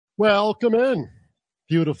Welcome in.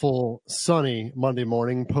 Beautiful, sunny Monday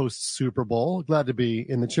morning post Super Bowl. Glad to be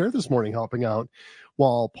in the chair this morning helping out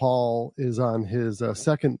while Paul is on his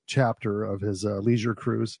second chapter of his leisure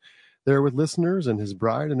cruise there with listeners and his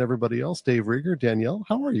bride and everybody else. Dave Rieger, Danielle,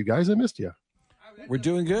 how are you guys? I missed you. We're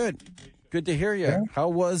doing good. Good to hear you. Yeah. How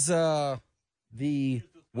was the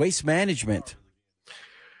waste management?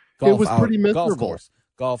 It was pretty miserable.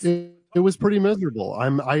 Golf. It was pretty miserable.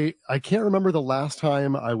 I can't remember the last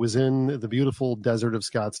time I was in the beautiful desert of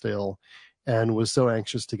Scottsdale and was so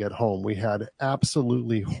anxious to get home. We had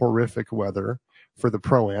absolutely horrific weather for the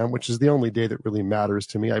Pro-Am, which is the only day that really matters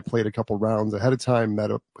to me. I played a couple rounds ahead of time,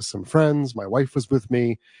 met up with some friends. My wife was with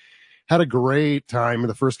me. Had a great time in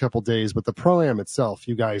the first couple days, but the Pro-Am itself,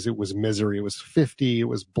 you guys, it was misery. It was 50. It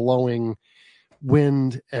was blowing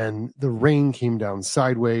wind, and the rain came down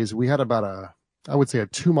sideways. We had about a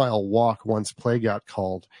 2-mile walk once play got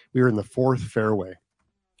called. We were in the fourth fairway,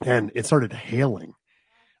 and it started hailing.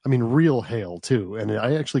 I mean, real hail, too. And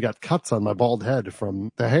I actually got cuts on my bald head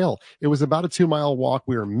from the hail. It was about a 2-mile walk.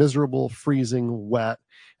 We were miserable, freezing, wet.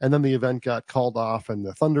 And then the event got called off, and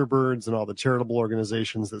the Thunderbirds and all the charitable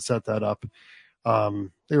organizations that set that up,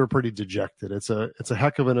 they were pretty dejected. It's a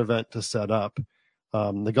heck of an event to set up.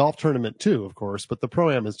 The golf tournament too, of course, but the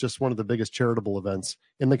Pro-Am is just one of the biggest charitable events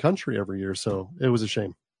in the country every year. So it was a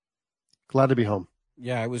shame. Glad to be home.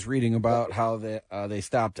 Yeah, I was reading about how they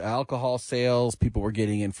stopped alcohol sales. People were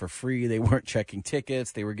getting in for free. They weren't checking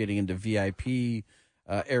tickets. They were getting into VIP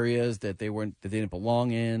areas that they didn't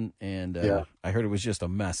belong in. And I heard it was just a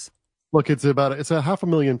mess. Look, it's a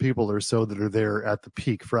 500,000 people or so that are there at the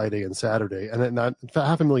peak Friday and Saturday, and not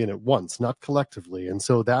 500,000 at once, not collectively. And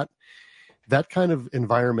so that kind of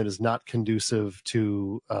environment is not conducive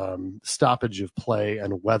to stoppage of play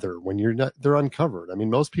and weather when they're uncovered. I mean,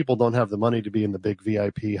 most people don't have the money to be in the big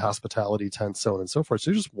VIP hospitality tent, so on and so forth.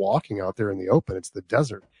 So you're just walking out there in the open. It's the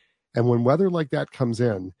desert. And when weather like that comes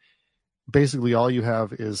in, basically all you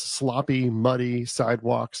have is sloppy, muddy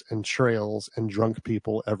sidewalks and trails and drunk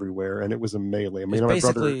people everywhere. And it was a melee. I mean,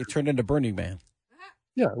 it turned into Burning Man.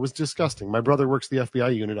 Yeah, it was disgusting. My brother works the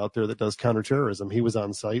FBI unit out there that does counterterrorism. He was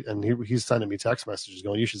on site, and he's sending me text messages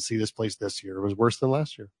going, you should see this place this year. It was worse than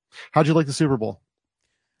last year. How'd you like the Super Bowl?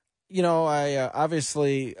 You know, I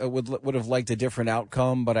obviously would have liked a different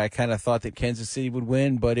outcome, but I kind of thought that Kansas City would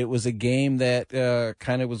win. But it was a game that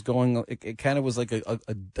kind of was going. It kind of was like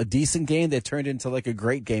a decent game that turned into like a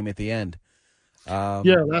great game at the end.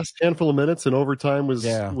 Last handful of minutes and overtime was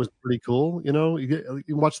pretty cool. You know, you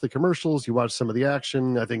watch the commercials, you watch some of the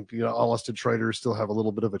action. I think, all us Detroiters still have a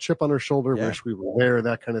little bit of a chip on our shoulder. Yeah. Wish we were there,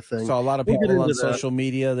 that kind of thing. Saw a lot of people on social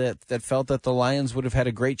media that felt that the Lions would have had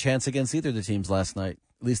a great chance against either of the teams last night.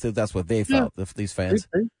 At least that's what they felt. These fans.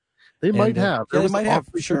 They might have. They might have,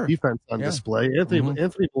 for sure. Defense on display. Anthony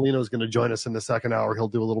Molino is going to join us in the second hour. He'll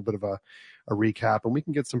do a little bit of a recap, and we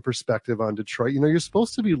can get some perspective on Detroit. You're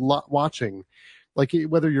supposed to be watching, like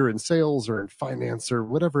whether you're in sales or in finance or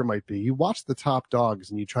whatever it might be, you watch the top dogs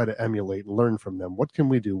and you try to emulate and learn from them. What can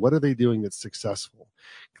we do? What are they doing that's successful?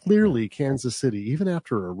 Clearly, Kansas City, even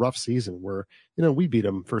after a rough season where, we beat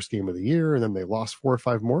them first game of the year, and then they lost 4 or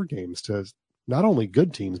 5 more games to not only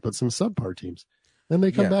good teams, but some subpar teams. Then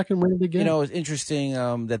they come back and win it again. It's interesting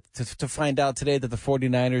that to find out today that the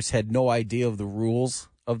 49ers had no idea of the rules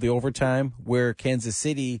of the overtime, where Kansas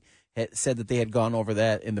City had said that they had gone over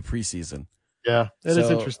that in the preseason. Yeah, it is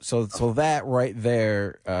interesting. So that right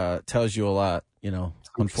there tells you a lot,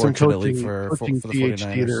 unfortunately for the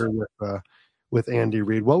 49ers. With Andy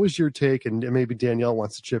Reid. What was your take, and maybe Danielle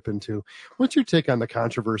wants to chip into, what's your take on the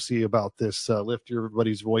controversy about this lift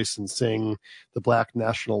everybody's voice and sing the Black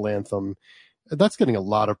National Anthem? That's getting a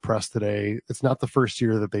lot of press today. It's not the first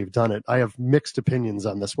year that they've done it. I have mixed opinions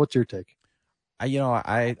on this. What's your take?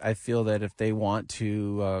 I feel that if they want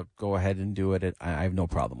to go ahead and do it, I have no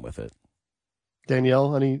problem with it.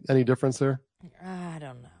 Danielle, any difference there? I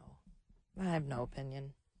don't know. I have no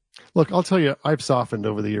opinion. Look, I'll tell you, I've softened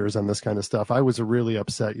over the years on this kind of stuff. I was really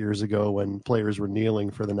upset years ago when players were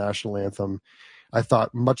kneeling for the national anthem. I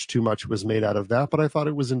thought much too much was made out of that, but I thought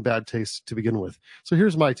it was in bad taste to begin with. So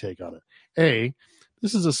here's my take on it.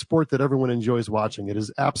 This is a sport that everyone enjoys watching. It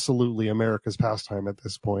is absolutely America's pastime at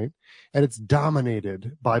this point, and it's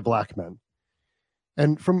dominated by black men.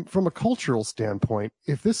 And from a cultural standpoint,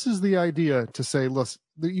 if this is the idea to say, look,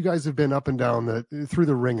 you guys have been up and down through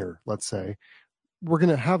the ringer, let's say, we're going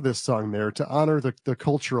to have this song there to honor the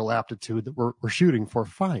cultural aptitude that we're shooting for,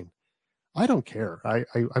 fine. I don't care.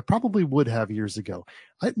 I probably would have years ago.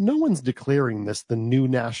 No one's declaring this the new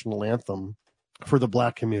national anthem for the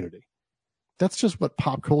black community. That's just what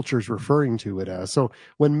pop culture is referring to it as. So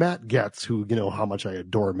when Matt Getz, who, you know how much I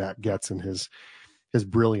adore Matt Getz and his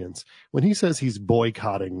brilliance, when he says he's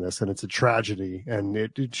boycotting this and it's a tragedy and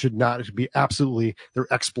it should not, it should be absolutely, they're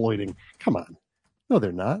exploiting. Come on. No,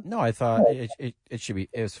 they're not. No, I thought it should be.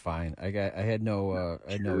 It was fine. I had no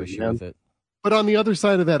issue with it. But on the other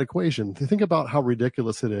side of that equation, to think about how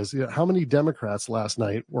ridiculous it is, you know, how many Democrats last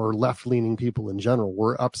night, or left-leaning people in general,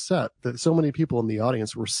 were upset that so many people in the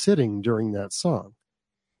audience were sitting during that song.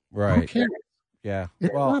 Right. Who cares? Yeah.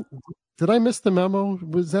 Did I miss the memo?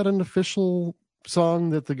 Was that an official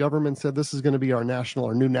song that the government said this is going to be our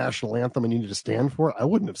new national anthem and you need to stand for it? I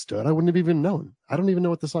wouldn't have stood. I wouldn't have even known. I don't even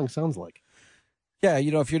know what the song sounds like. Yeah,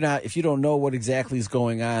 you know, if you don't know what exactly is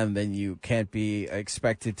going on, then you can't be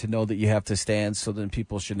expected to know that you have to stand. So then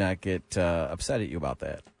people should not get upset at you about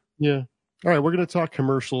that. Yeah. All right, we're going to talk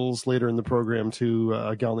commercials later in the program too.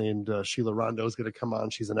 A gal named Sheila Rondo is going to come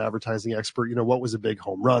on. She's an advertising expert. You know, what was a big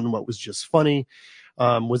home run? What was just funny?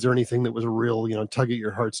 Was there anything that was a real, you know, tug at your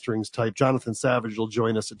heartstrings type? Jonathan Savage will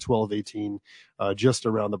join us at 12:18, just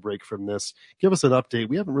around the break from this. Give us an update.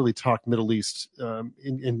 We haven't really talked Middle East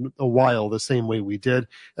in a while the same way we did.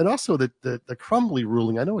 And also the Crumbly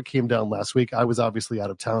ruling. I know it came down last week. I was obviously out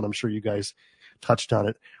of town. I'm sure you guys touched on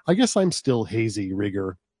it. I guess I'm still hazy,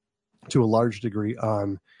 Rigger, to a large degree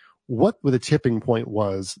on what the tipping point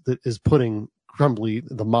was that is putting Crumbly,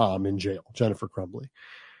 the mom, in jail, Jennifer Crumbly.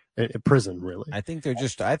 In prison, really. I think they're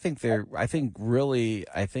just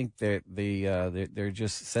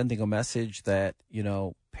sending a message that, you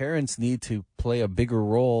know, parents need to play a bigger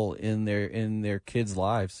role in their kids'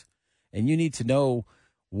 lives, and you need to know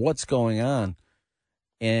what's going on.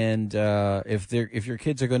 And if your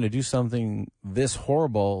kids are going to do something this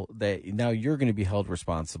horrible, that now you're going to be held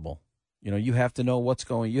responsible. You know, you have to know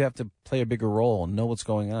you have to play a bigger role and know what's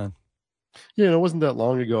going on. Yeah, it wasn't that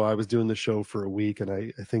long ago. I was doing the show for a week, and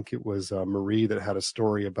I think it was Marie that had a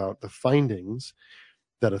story about the findings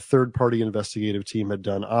that a third-party investigative team had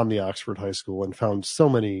done on the Oxford High School and found so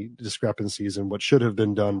many discrepancies in what should have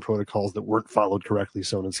been done, protocols that weren't followed correctly,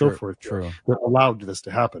 so on and so forth, that allowed this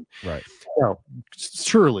to happen. Right. Now,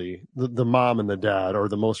 surely the mom and the dad are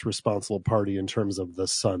the most responsible party in terms of the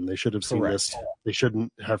son. They should have seen this. They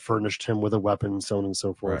shouldn't have furnished him with a weapon, so on and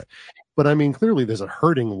so forth. Right. But I mean, clearly there's a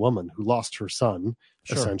hurting woman who lost her son,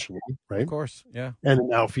 essentially, right? Of course, yeah. And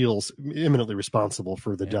now feels imminently responsible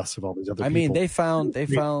for the deaths of all these other people. I mean, they found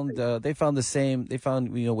the same. They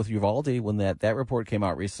found, you know, with Uvalde when that report came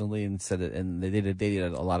out recently and said it, and they did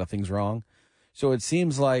a lot of things wrong. So it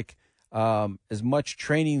seems like as much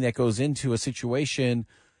training that goes into a situation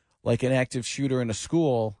like an active shooter in a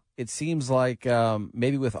school, it seems like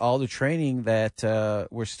maybe with all the training that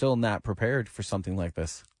we're still not prepared for something like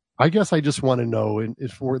this. I guess I just want to know, and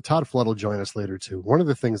if Todd Flood will join us later too. One of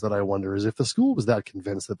the things that I wonder is if the school was that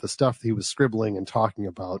convinced that the stuff he was scribbling and talking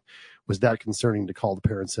about was that concerning to call the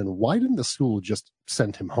parents in, why didn't the school just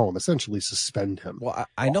send him home, essentially suspend him? Well,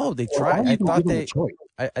 I know they tried. I thought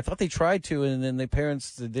they tried to, and then the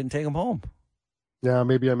parents didn't take him home. Yeah,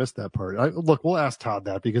 maybe I missed that part. Look, we'll ask Todd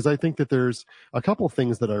that, because I think that there's a couple of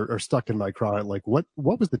things that are stuck in my craw. Like, what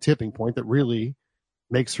was the tipping point that really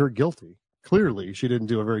makes her guilty? Clearly, she didn't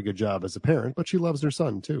do a very good job as a parent, but she loves her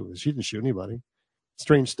son, too. She didn't shoot anybody.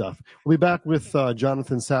 Strange stuff. We'll be back with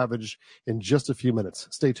Jonathan Savage in just a few minutes.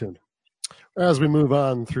 Stay tuned. As we move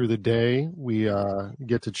on through the day, we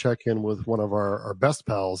get to check in with one of our best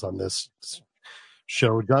pals on this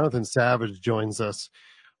show. Jonathan Savage joins us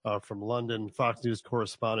from London, Fox News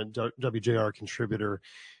correspondent, WJR contributor.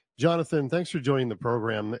 Jonathan, thanks for joining the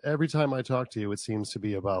program. Every time I talk to you, it seems to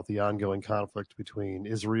be about the ongoing conflict between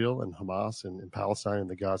Israel and Hamas in Palestine and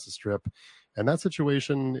the Gaza Strip. And that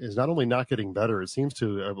situation is not only not getting better, it seems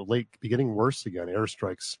to late be getting worse again.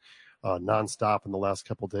 Airstrikes nonstop in the last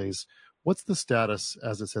couple of days. What's the status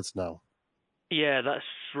as it sits now? Yeah, that's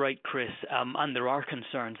right, Chris. And there are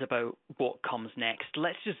concerns about what comes next.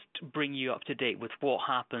 Let's just bring you up to date with what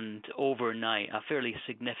happened overnight, a fairly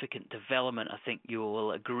significant development, I think you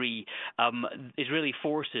will agree. Israeli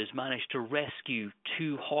forces managed to rescue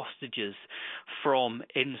 2 hostages from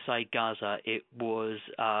inside Gaza. It was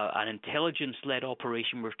an intelligence-led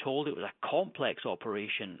operation, we're told. It was a complex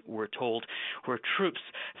operation, we're told, where troops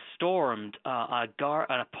stormed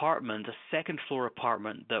an apartment, a second-floor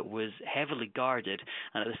apartment that was heavily guarded,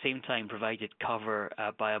 and and at the same time provided cover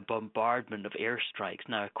by a bombardment of airstrikes.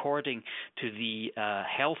 Now, according to the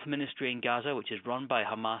health ministry in Gaza, which is run by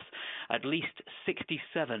Hamas, at least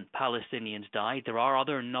 67 Palestinians died. There are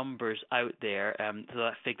other numbers out there, so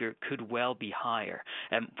that figure could well be higher.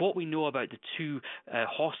 What we know about the two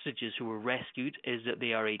hostages who were rescued is that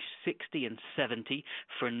they are aged 60 and 70,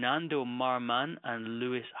 Fernando Marman and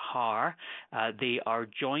Louis Har. They are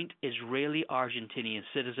joint Israeli-Argentinian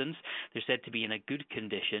citizens. They're said to be in a good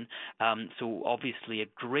condition, so obviously a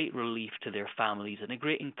great relief to their families and a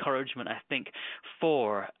great encouragement, I think,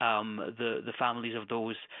 for the families of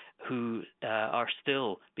those who are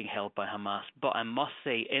still being held by Hamas. But I must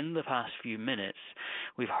say, in the past few minutes,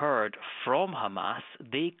 we've heard from Hamas,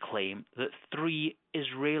 they claim that 3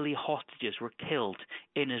 Israeli hostages were killed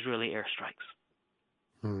in Israeli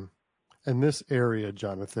airstrikes. And this area,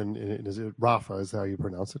 Jonathan, is it Rafah, is how you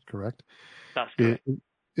pronounce it, correct? That's correct.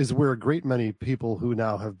 Is where a great many people who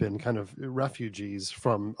now have been kind of refugees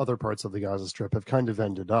from other parts of the Gaza Strip have kind of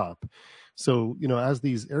ended up. So, as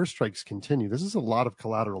these airstrikes continue, this is a lot of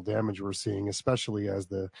collateral damage we're seeing, especially as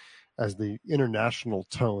the international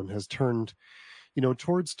tone has turned,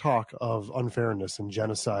 towards talk of unfairness and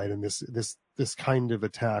genocide, and this kind of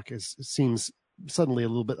attack seems suddenly a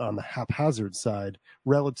little bit on the haphazard side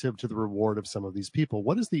relative to the reward of some of these people.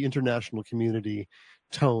 What is the international community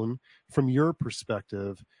tone from your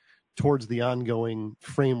perspective towards the ongoing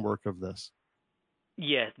framework of this?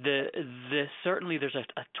 Yeah, certainly there's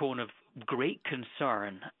a tone of great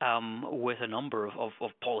concern with a number of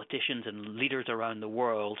politicians and leaders around the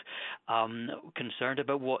world concerned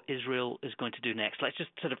about what Israel is going to do next. Let's just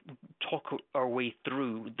sort of talk our way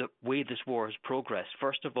through the way this war has progressed.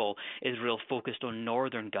 First of all, Israel focused on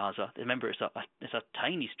northern Gaza. Remember, it's a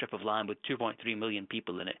tiny strip of land with 2.3 million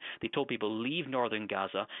people in it. They told people, leave northern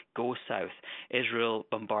Gaza, go south. Israel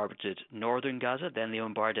bombarded northern Gaza, then they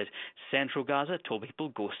bombarded central Gaza, told people,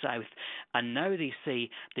 go south. And now they say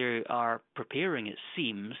they are preparing, it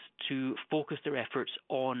seems, to focus their efforts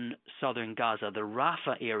on southern Gaza, the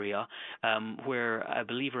Rafah area, where I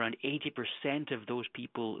believe around 80% of those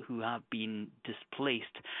people who have been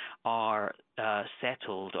displaced are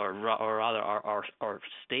settled, or rather are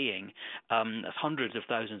staying. Hundreds of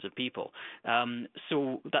thousands of people.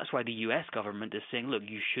 So that's why the U.S. government is saying, look,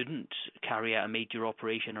 you shouldn't carry out a major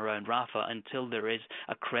operation around Rafah until there is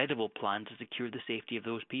a credible plan to secure the safety of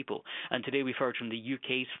those people. And today we've heard from the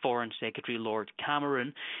UK's Foreign Secretary Lord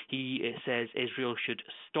Cameron. He says Israel should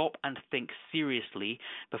stop and think seriously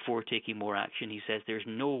before taking more action. He says there's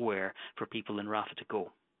nowhere for people in Rafah to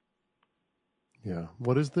go. Yeah.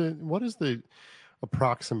 What is the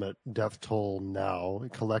approximate death toll now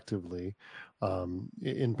collectively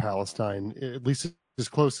in Palestine, at least as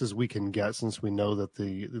close as we can get, since we know that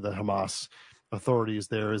the Hamas authorities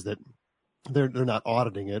there is that they're not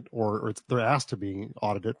auditing it, or they're asked to be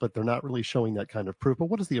audited, but they're not really showing that kind of proof. But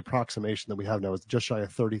what is the approximation that we have now? Is it just shy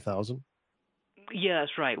of 30,000? Yeah,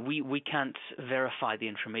 that's right. We can't verify the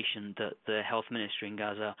information that the health ministry in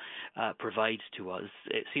Gaza provides to us.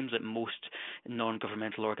 It seems that most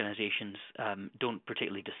non-governmental organizations don't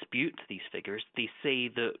particularly dispute these figures. They say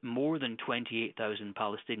that more than 28,000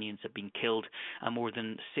 Palestinians have been killed and more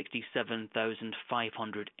than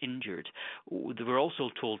 67,500 injured. We're also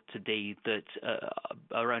told today that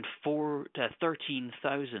around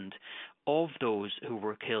 13,000 of those who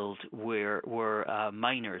were killed were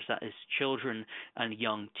minors, that is, children and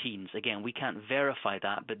young teens. Again, we can't verify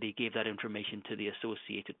that, but they gave that information to the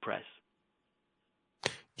Associated Press.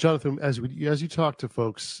 Jonathan, as you talk to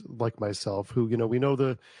folks like myself, who we know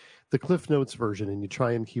the Cliff Notes version, and you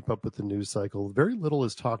try and keep up with the news cycle, very little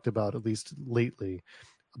is talked about, at least lately,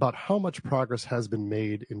 about how much progress has been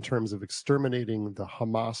made in terms of exterminating the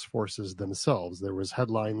Hamas forces themselves. There was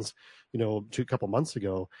headlines, a couple months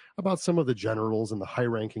ago about some of the generals and the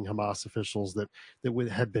high-ranking Hamas officials that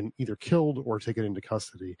had been either killed or taken into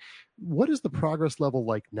custody. What is the progress level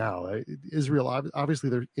like now? Israel, obviously,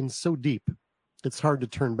 they're in so deep, it's hard to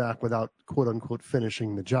turn back without, quote-unquote,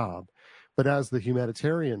 finishing the job. But as the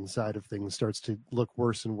humanitarian side of things starts to look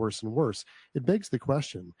worse and worse and worse, it begs the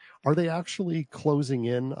question, are they actually closing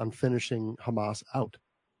in on finishing Hamas out?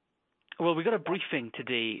 Well, we got a briefing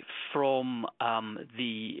today from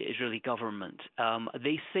the Israeli government.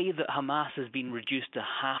 They say that Hamas has been reduced to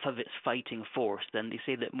half of its fighting force. Then they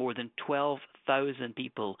say that more than 12,000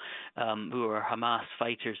 people who are Hamas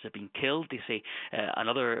fighters have been killed. They say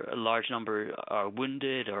another large number are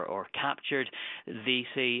wounded or captured. They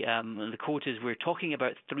say, the quote is, we're talking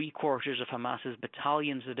about 3/4 of Hamas's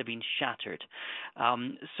battalions that have been shattered.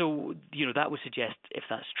 So, that would suggest, if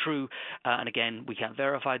that's true, and again, we can't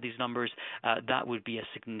verify these numbers, that would be a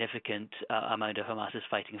significant significant amount of Hamas's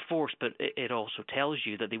fighting force, but it also tells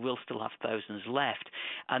you that they will still have thousands left.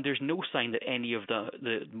 And there's no sign that any of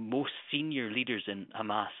the most senior leaders in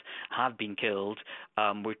Hamas have been killed.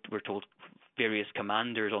 We're told various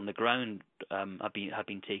commanders on the ground have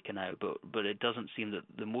been taken out, but it doesn't seem that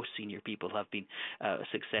the most senior people have been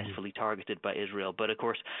successfully targeted by Israel. But of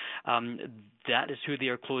course, that is who they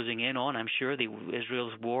are closing in on. I'm sure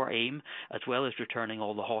Israel's war aim, as well as returning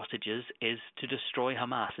all the hostages, is to destroy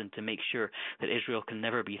Hamas and to make sure that Israel can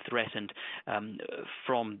never be threatened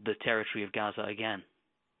from the territory of Gaza again.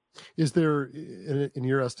 Is there, in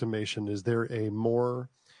your estimation, is there a more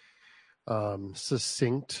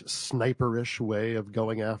succinct, sniperish way of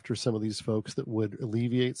going after some of these folks that would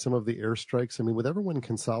alleviate some of the airstrikes? I mean, with everyone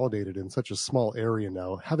consolidated in such a small area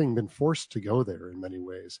now, having been forced to go there in many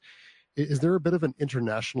ways, is there a bit of an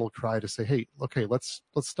international cry to say, hey, okay, let's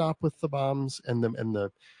stop with the bombs and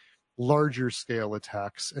the larger scale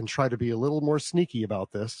attacks and try to be a little more sneaky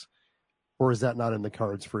about this? Or is that not in the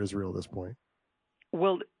cards for Israel at this point?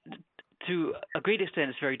 Well, to a great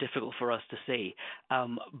extent, it's very difficult for us to say.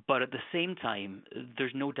 But at the same time,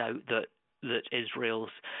 there's no doubt that Israel's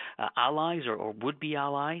allies or would-be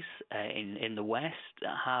allies in the West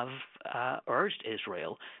have urged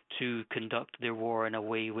Israel to conduct their war in a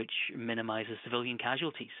way which minimizes civilian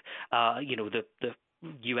casualties. The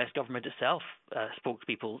U.S. government itself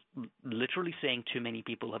spokespeople literally saying too many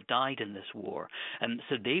people have died in this war. And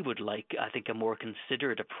so they would like, I think, a more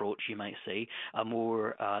considered approach, you might say, a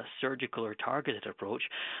more surgical or targeted approach.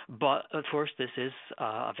 But, of course, this is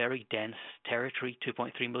a very dense territory,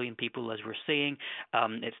 2.3 million people, as we're saying.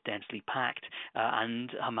 It's densely packed. And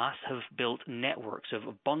Hamas have built networks of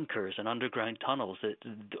bunkers and underground tunnels.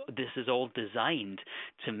 This is all designed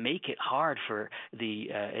to make it hard for the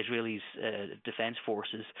Israelis' defense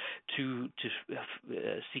forces to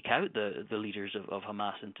seek out the leaders of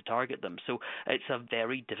Hamas and to target them. So it's a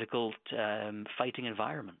very difficult fighting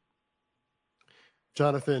environment.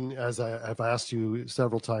 Jonathan, as I've asked you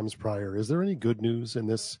several times prior, is there any good news in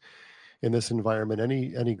this environment?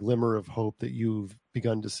 Any glimmer of hope that you've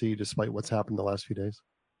begun to see despite what's happened the last few days?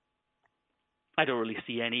 I don't really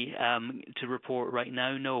see any to report right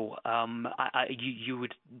now. No, you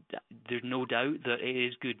would. There's no doubt that it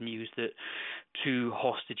is good news that 2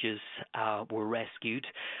 hostages were rescued.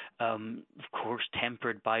 Of course,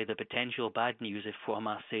 tempered by the potential bad news if what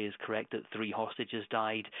Hamas say is correct, that 3 hostages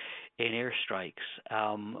died in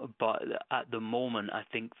airstrikes. But at the moment, I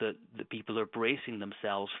think that the people are bracing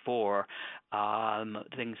themselves for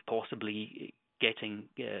things possibly getting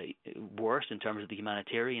worse in terms of the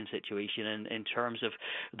humanitarian situation and in terms of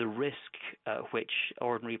the risk which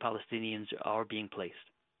ordinary Palestinians are being placed.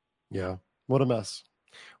 Yeah, what a mess.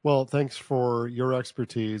 Well, thanks for your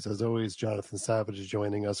expertise. As always, Jonathan Savage is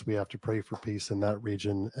joining us. We have to pray for peace in that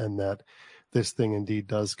region and that this thing indeed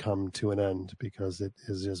does come to an end, because it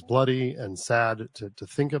is as bloody and sad to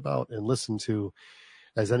think about and listen to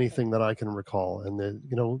as anything that I can recall. And,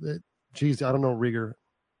 geez, I don't know, Rieger,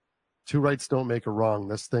 2 rights don't make a wrong.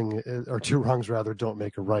 This thing, or 2 wrongs rather, don't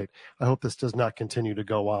make a right. I hope this does not continue to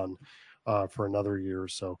go on for another year or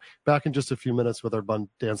so. Back in just a few minutes with our bud,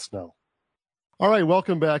 Dan Snell. All right,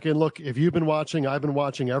 welcome back. And look, if you've been watching, I've been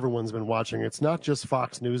watching, everyone's been watching. It's not just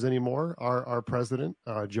Fox News anymore. Our president,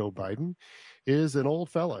 Joe Biden, is an old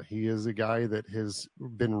fella. He is a guy that has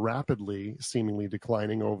been rapidly, seemingly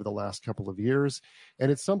declining over the last couple of years.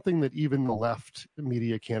 And it's something that even the left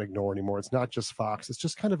media can't ignore anymore. It's not just Fox. It's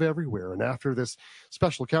just kind of everywhere. And after this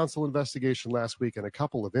special counsel investigation last week and a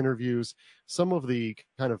couple of interviews, some of the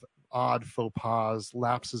kind of odd faux pas,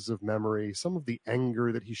 lapses of memory, some of the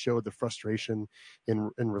anger that he showed, the frustration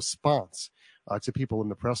in response to people in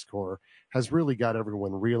the press corps has really got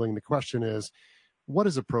everyone reeling. The question is, what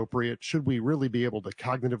is appropriate? Should we really be able to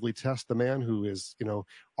cognitively test the man who is,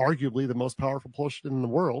 arguably the most powerful politician in the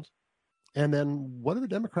world? And then what do the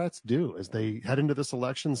Democrats do as they head into this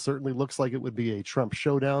election? Certainly looks like it would be a Trump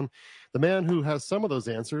showdown. The man who has some of those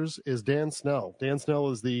answers is Dan Snell. Dan Snell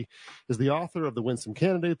is the author of The Winsome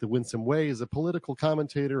Candidate, The Winsome Way, is a political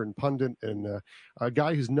commentator and pundit and a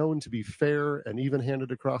guy who's known to be fair and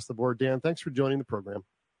even-handed across the board. Dan, thanks for joining the program.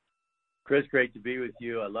 Chris, great to be with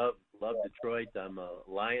you. I love Detroit. I'm a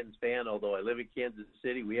Lions fan, although I live in Kansas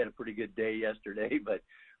City. We had a pretty good day yesterday, but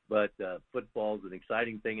football is an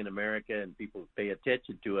exciting thing in America, and people pay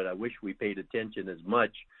attention to it. I wish we paid attention as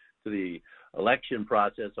much to the election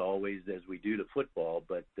process always as we do to football,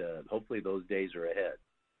 but hopefully those days are ahead.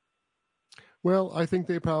 Well, I think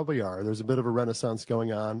they probably are. There's a bit of a renaissance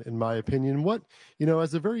going on, in my opinion. What,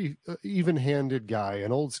 as a very even handed guy,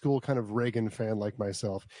 an old school kind of Reagan fan like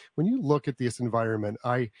myself, when you look at this environment,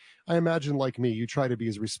 I imagine, like me, you try to be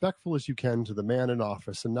as respectful as you can to the man in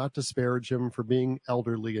office and not disparage him for being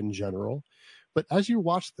elderly in general. But as you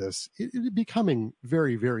watch this, it's becoming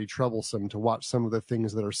very, very troublesome to watch some of the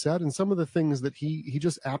things that are said and some of the things that he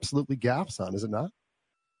just absolutely gaffes on, is it not?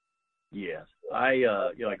 Yes, I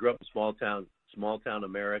grew up in small town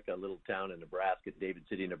America, a little town in Nebraska, David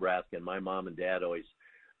City, Nebraska, and my mom and dad always,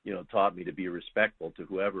 taught me to be respectful to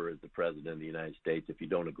whoever is the president of the United States. If you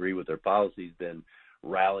don't agree with their policies, then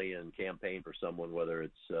rally and campaign for someone, whether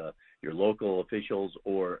it's your local officials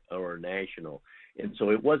or national. And so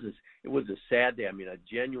it was a sad day. I mean, I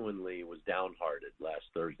genuinely was downhearted last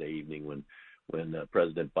Thursday evening when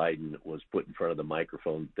President Biden was put in front of the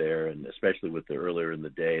microphone there, and especially with earlier in the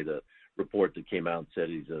day, the report that came out and said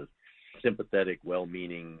he's a sympathetic,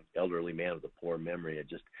 well-meaning elderly man with a poor memory.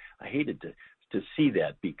 I hated to see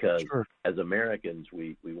that because Sure. As Americans,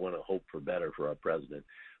 we want to hope for better for our president.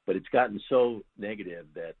 But it's gotten so negative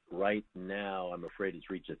that right now I'm afraid it's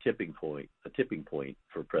reached a tipping point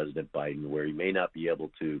for President Biden where he may not be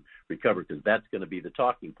able to recover, because that's going to be the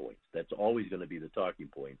talking points. That's always going to be the talking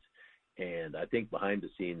points. And I think behind the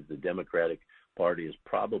scenes, the Democratic Party is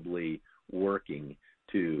probably working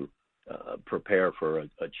to prepare for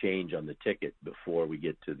a change on the ticket before we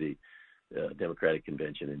get to the Democratic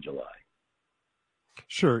convention in July.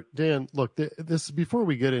 Sure, Dan. Look, this before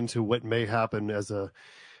we get into what may happen as a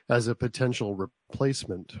potential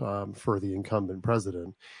replacement for the incumbent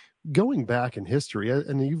president. Going back in history,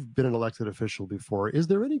 and you've been an elected official before, is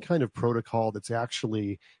there any kind of protocol that's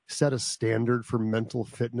actually set a standard for mental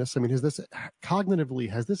fitness? I mean, has this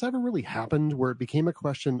ever really happened where it became a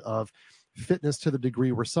question of fitness to the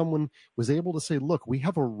degree where someone was able to say, look, we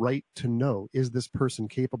have a right to know, is this person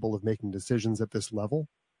capable of making decisions at this level?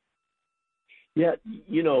 Yeah,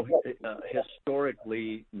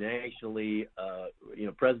 historically, nationally,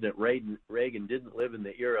 President Reagan didn't live in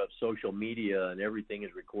the era of social media and everything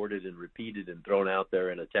is recorded and repeated and thrown out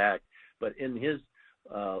there and attacked. But in his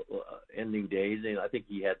ending days, and I think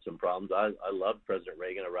he had some problems. I loved President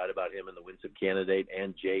Reagan. I write about him in The Winsome Candidate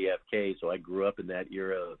and JFK. So I grew up in that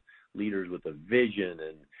era of leaders with a vision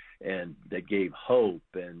and that gave hope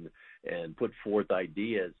and put forth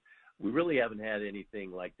ideas. We really haven't had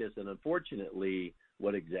anything like this, and unfortunately,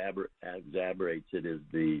 what exacerbates it is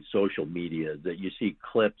the social media, that you see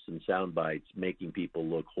clips and sound bites making people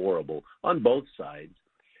look horrible on both sides.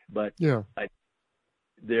 But yeah,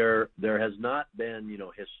 there has not been,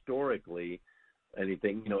 historically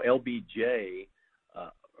anything. LBJ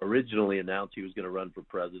originally announced he was going to run for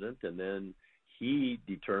president, and then he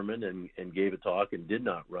determined and gave a talk and did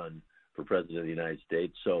not run for president of the United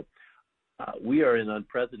States. So we are in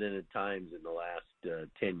unprecedented times in the last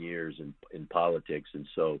 10 years in politics, and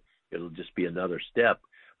so it'll just be another step.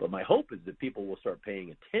 But my hope is that people will start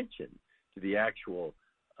paying attention to the actual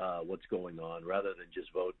what's going on rather than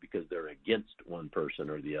just vote because they're against one person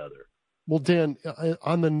or the other. Well, Dan,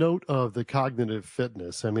 on the note of the cognitive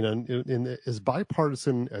fitness, I mean, as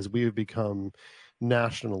bipartisan as we have become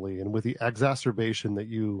nationally, and with the exacerbation that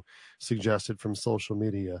you suggested from social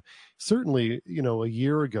media, certainly, a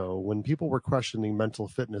year ago when people were questioning mental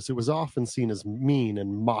fitness, it was often seen as mean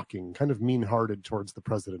and mocking, kind of mean-hearted towards the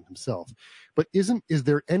president himself. But is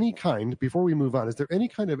there any kind, before we move on, is there any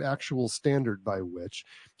kind of actual standard by which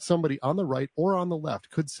somebody on the right or on the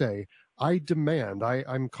left could say, I demand,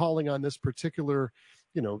 I'm calling on this particular,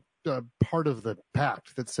 part of the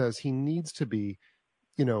pact that says he needs to be,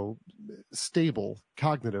 stable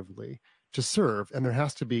cognitively to serve, and there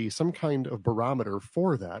has to be some kind of barometer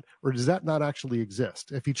for that? Or does that not actually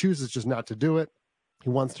exist? If he chooses just not to do it, he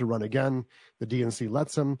wants to run again, the DNC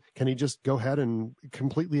lets him, can he just go ahead and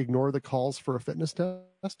completely ignore the calls for a fitness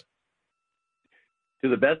test? To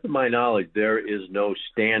the best of my knowledge, there is no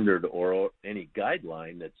standard or any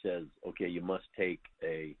guideline that says, okay, you must take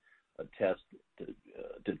a test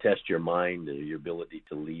to test your mind, your ability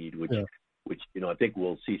to lead, which I think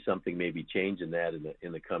we'll see something maybe change in that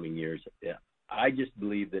in the coming years. Yeah. I just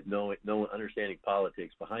believe that no understanding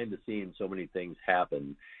politics, behind the scenes, so many things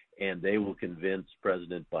happen, and they will convince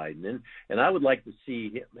President Biden. And I would like to see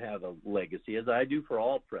him have a legacy, as I do for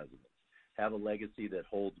all presidents, have a legacy that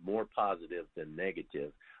holds more positive than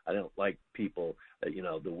negative. I don't like people,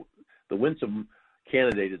 the Winsome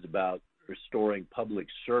Candidate is about restoring public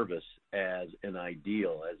service as an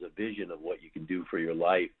ideal, as a vision of what you can do for your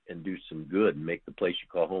life and do some good and make the place you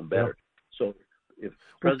call home better. So if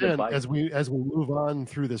Well, President Dan, Biden, as we move on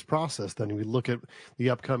through this process, then we look at the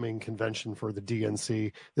upcoming convention for the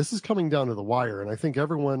DNC. This is coming down to the wire, and I think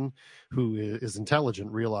everyone who is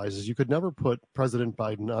intelligent realizes you could never put President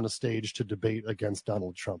Biden on a stage to debate against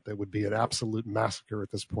Donald Trump. It would be an absolute massacre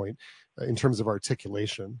at this point in terms of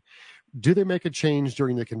articulation. Do they make a change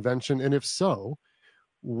during the convention? And if so,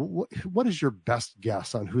 what is your best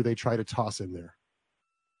guess on who they try to toss in there?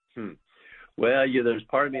 Well, yeah, there's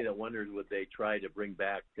part of me that wonders would they try to bring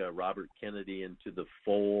back Robert Kennedy into the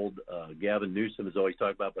fold. Gavin Newsom is always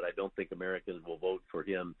talked about, but I don't think Americans will vote for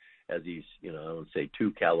him as he's, I don't say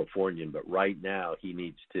too Californian, but right now he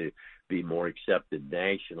needs to be more accepted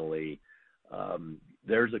nationally.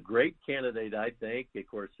 There's a great candidate, I think. Of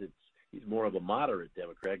course, he's more of a moderate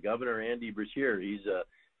Democrat, Governor Andy Beshear. He's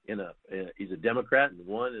a Democrat and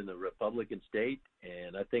won in a Republican state,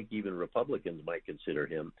 and I think even Republicans might consider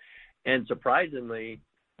him. And surprisingly,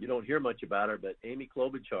 you don't hear much about her, but Amy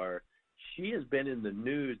Klobuchar, she has been in the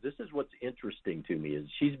news. This is what's interesting to me is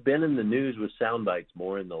she's been in the news with sound bites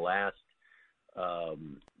more in the last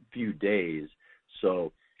few days.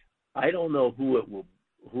 So I don't know who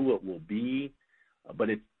it will be, but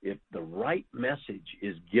if the right message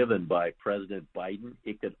is given by President Biden,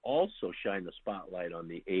 it could also shine the spotlight on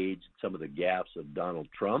the age, some of the gaffes of Donald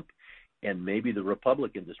Trump. And maybe the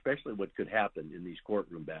Republicans, especially what could happen in these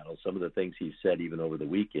courtroom battles, some of the things he said even over the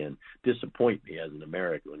weekend disappoint me as an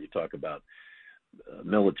American when you talk about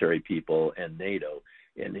military people and NATO.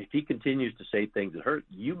 And if he continues to say things that hurt,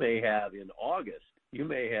 you may have in August,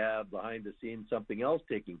 behind the scenes something else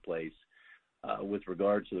taking place with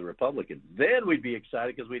regards to the Republicans. Then we'd be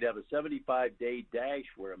excited because we'd have a 75-day dash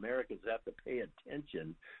where Americans have to pay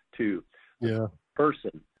attention to the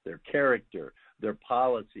person, their character, their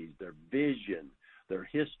policies, their vision, their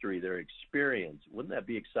history, their experience. Wouldn't that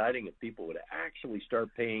be exciting if people would actually start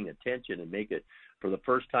paying attention and make it, for the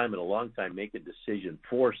first time in a long time, make a decision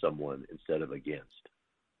for someone instead of against?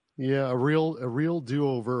 Yeah, a real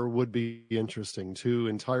do-over would be interesting. Two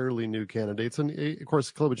entirely new candidates, and of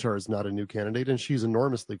course, Klobuchar is not a new candidate, and she's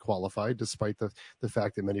enormously qualified, despite the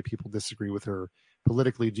fact that many people disagree with her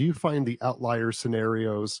politically. Do you find the outlier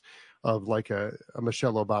scenarios of like a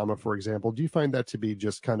Michelle Obama, for example, do you find that to be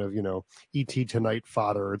just kind of E.T. Tonight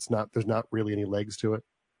fodder? There's not really any legs to it.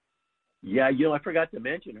 Yeah, I forgot to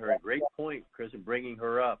mention her. A great point, Chris, in bringing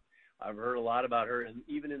her up. I've heard a lot about her, and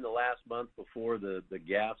even in the last month before the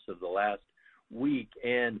gaffes of the last week.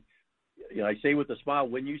 And I say with a smile,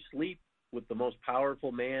 when you sleep with the most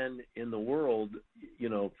powerful man in the world,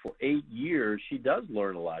 for 8 years, she does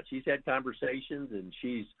learn a lot. She's had conversations, and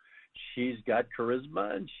she's got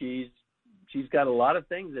charisma, and she's got a lot of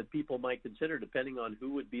things that people might consider, depending on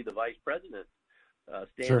who would be the vice president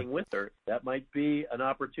standing with her. That might be an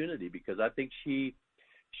opportunity, because I think she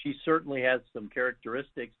certainly has some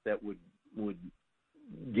characteristics that would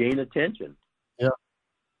gain attention.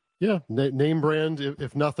 Yeah. Name brand,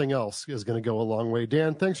 if nothing else, is going to go a long way.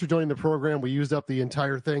 Dan, thanks for joining the program. We used up the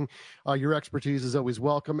entire thing. Your expertise is always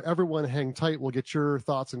welcome. Everyone hang tight. We'll get your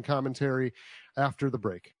thoughts and commentary after the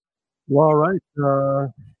break. Well, all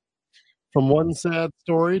right. From one sad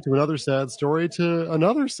story to another sad story to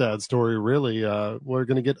another sad story, really. We're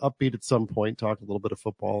going to get upbeat at some point, talk a little bit of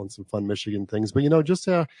football and some fun Michigan things. But, just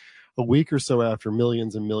a week or so after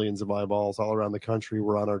millions and millions of eyeballs all around the country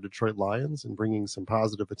were on our Detroit Lions and bringing some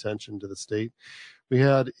positive attention to the state, we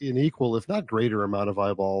had an equal, if not greater, amount of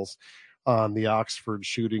eyeballs on the Oxford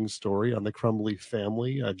shooting story, on the Crumbley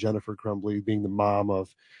family, Jennifer Crumbley being the mom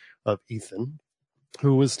of Ethan,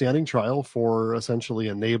 who was standing trial for essentially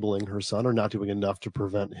enabling her son or not doing enough to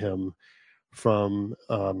prevent him from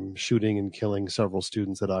shooting and killing several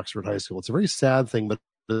students at Oxford High School. It's a very sad thing, but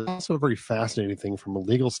it's also a very fascinating thing from a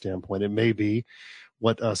legal standpoint. It may be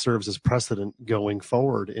what serves as precedent going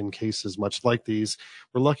forward in cases much like these.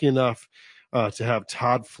 We're lucky enough to have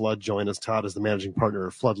Todd Flood join us. Todd is the managing partner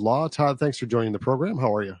of Flood Law. Todd, thanks for joining the program.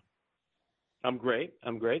 How are you? I'm great.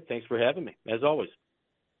 Thanks for having me, as always.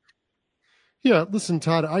 Yeah, listen,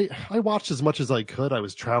 Todd, I watched as much as I could. I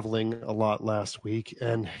was traveling a lot last week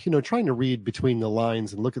and, trying to read between the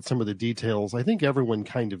lines and look at some of the details. I think everyone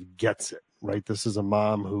kind of gets it, right? This is a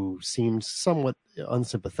mom who seemed somewhat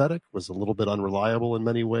unsympathetic, was a little bit unreliable in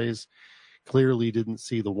many ways, clearly didn't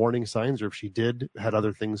see the warning signs, or if she did, had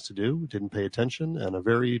other things to do, didn't pay attention, and a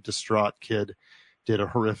very distraught kid did a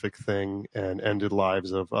horrific thing and ended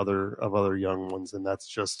lives of other young ones. And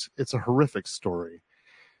it's a horrific story.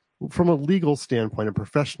 From a legal standpoint, a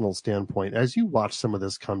professional standpoint, as you watch some of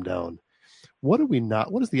this come down, what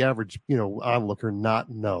does the average, onlooker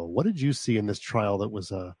not know? What did you see in this trial that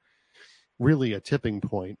was really a tipping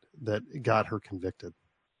point that got her convicted?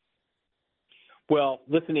 Well,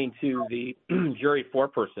 listening to the jury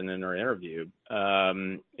foreperson in her interview,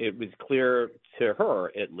 it was clear to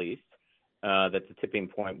her, at least, that the tipping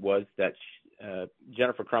point was that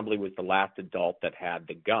Jennifer Crumbley was the last adult that had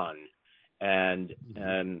the gun. And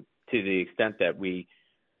to the extent that we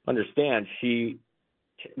understand, she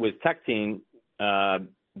was texting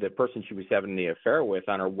the person she was having the affair with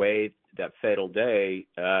on her way that fatal day.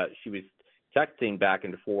 She was texting back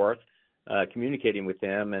and forth, communicating with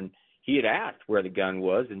him, and he had asked where the gun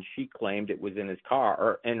was, and she claimed it was in his car,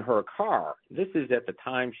 or in her car. This is at the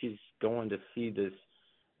time she's going to see this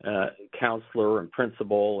counselor and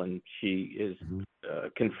principal, and she is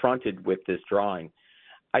confronted with this drawing.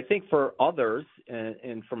 I think for others,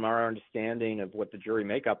 and from our understanding of what the jury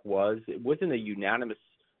makeup was, it wasn't a unanimous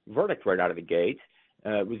verdict right out of the gate.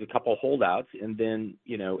 It was a couple holdouts, and then,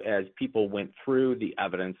 as people went through the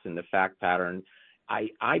evidence and the fact pattern,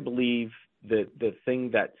 I believe that the thing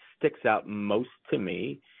that sticks out most to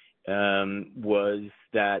me was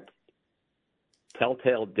that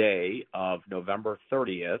telltale day of November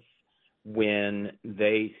 30th, when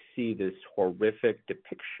they see this horrific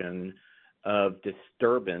depiction of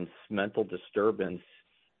disturbance, mental disturbance,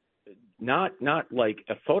 not like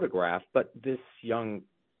a photograph, but this young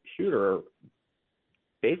shooter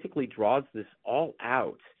basically draws this all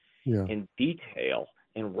out in detail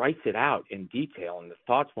and writes it out in detail, and the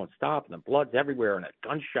thoughts won't stop, and the blood's everywhere, and a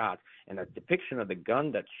gunshot, and a depiction of the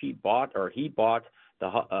gun that he bought,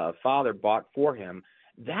 the father bought for him.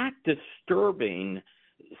 That disturbing,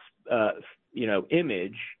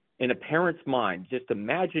 image in a parent's mind. Just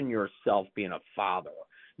imagine yourself being a father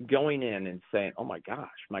going in and saying, "Oh my gosh,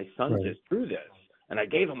 my son just drew this, and I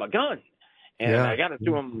gave him a gun, and I got it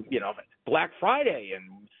to him, Black Friday,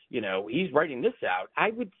 and he's writing this out." I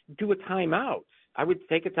would do a timeout. I would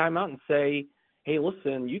take a timeout and say, "Hey,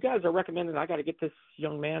 listen, you guys are recommending I got to get this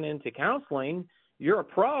young man into counseling. You're a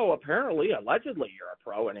pro, apparently, allegedly you're a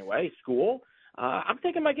pro anyway, school. I'm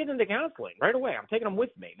taking my kid into counseling right away. I'm taking him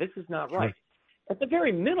with me. This is not right." At the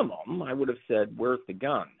very minimum, I would have said, "Where's the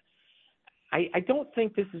gun?" I don't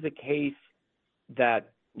think this is a case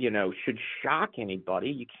that, should shock anybody.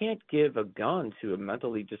 You can't give a gun to a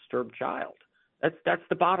mentally disturbed child. That's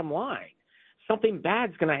the bottom line. Something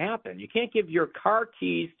bad's going to happen. You can't give your car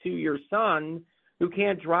keys to your son who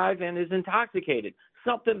can't drive and is intoxicated.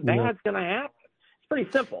 Something bad's going to happen. It's pretty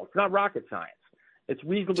simple. It's not rocket science. It's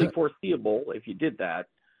reasonably foreseeable if you did that.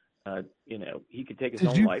 He could take his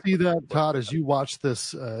own life. Did you see that, Todd, as you watched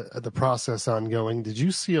this, the process ongoing? Did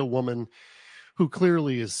you see a woman who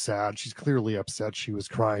clearly is sad? She's clearly upset. She was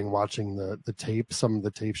crying watching the tape, some of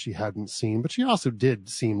the tape she hadn't seen, but she also did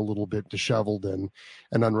seem a little bit disheveled and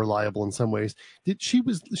unreliable in some ways. She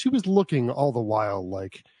was looking all the while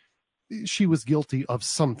like she was guilty of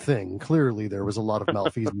something. Clearly there was a lot of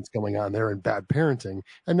malfeasance going on there and bad parenting.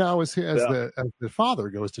 And now as the father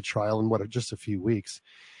goes to trial in just a few weeks,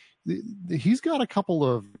 he's got a couple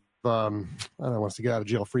of I don't want to get out of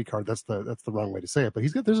jail free card. That's the wrong way to say it. But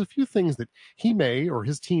there's a few things that he may, or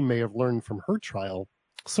his team may have learned from her trial.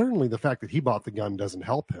 Certainly the fact that he bought the gun doesn't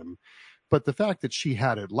help him, but the fact that she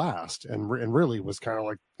had it last and really was kind of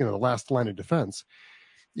like, the last line of defense,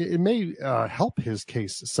 it may help his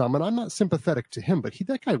case some. And I'm not sympathetic to him, but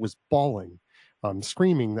that guy was bawling,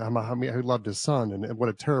 screaming how he loved his son and what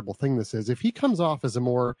a terrible thing this is. If he comes off as a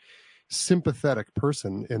more sympathetic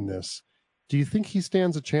person in this, do you think he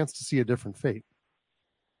stands a chance to see a different fate?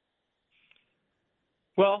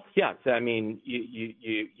 Well, yes. I mean,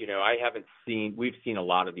 we've seen a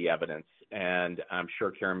lot of the evidence, and I'm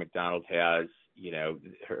sure Karen McDonald has,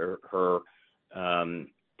 her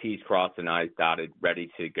T's crossed and I's dotted,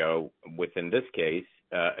 ready to go within this case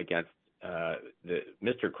against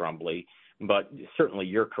Mr. Crumbley. But certainly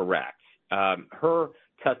you're correct. Her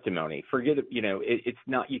testimony, it's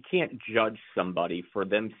not, you can't judge somebody for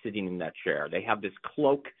them sitting in that chair. They have this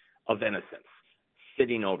cloak of innocence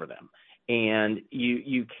sitting over them, and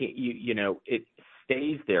you can't, it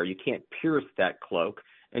stays there. You can't pierce that cloak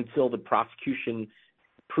until the prosecution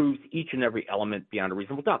proves each and every element beyond a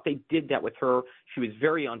reasonable doubt. They did that with her. She was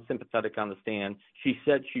very unsympathetic on the stand. She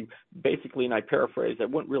said she basically, and I paraphrase,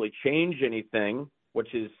 that wouldn't really change anything,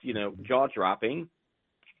 which is, jaw-dropping.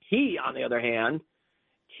 He, on the other hand,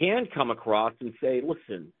 can come across and say,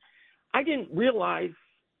 "Listen, I didn't realize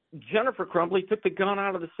Jennifer Crumbley took the gun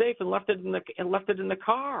out of the safe and left it in the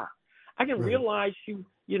car. I didn't realize she,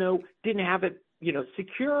 didn't have it,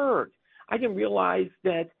 secured. I didn't realize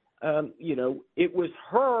that, it was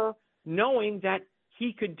her knowing that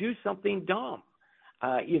he could do something dumb."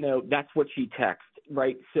 That's what she texted,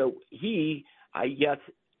 right? So he, yes,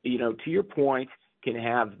 to your point, can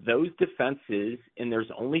have those defenses, and there's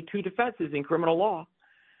only two defenses in criminal law.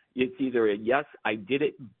 It's either a yes, I did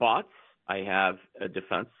it, but I have a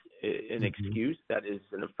defense, an excuse that is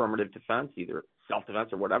an affirmative defense, either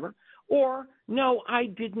self-defense or whatever, or no, I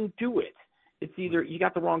didn't do it. It's either you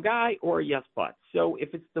got the wrong guy or a yes, but. So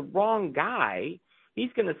if it's the wrong guy,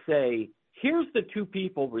 he's going to say, here's the two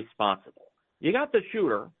people responsible. You got the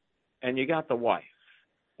shooter and you got the wife.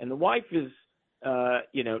 And the wife is,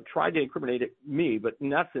 tried to incriminate me, but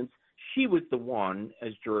in essence, she was the one,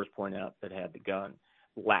 as jurors point out, that had the gun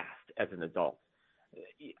last as an adult.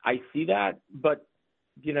 I see that, but,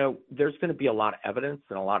 there's going to be a lot of evidence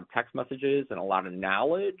and a lot of text messages and a lot of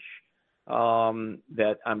knowledge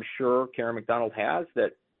that I'm sure Karen McDonald has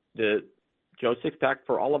that the Joe Sixpack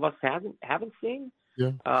for all of us haven't seen.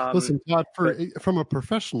 Yeah. Listen, Todd, from a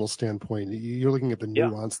professional standpoint, you're looking at the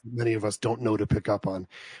nuance that many of us don't know to pick up on.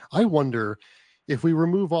 I wonder if we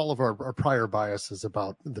remove all of our prior biases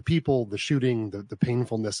about the people, the shooting, the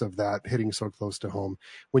painfulness of that hitting so close to home,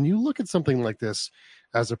 when you look at something like this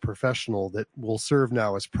as a professional that will serve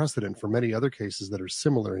now as precedent for many other cases that are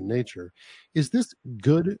similar in nature, is this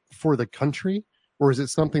good for the country, or is it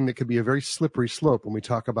something that could be a very slippery slope when we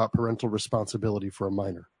talk about parental responsibility for a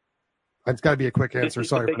minor? It's got to be a quick answer.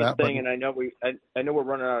 Sorry for that. And I know we're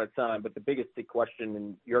running out of time, but the biggest question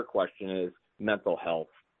in your question is mental health.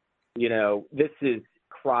 This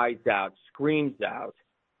cries out, screams out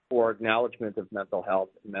for acknowledgement of mental health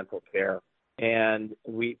and mental care, and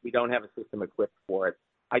we don't have a system equipped for it.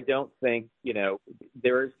 I don't think,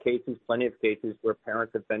 there is plenty of cases where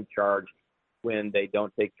parents have been charged when they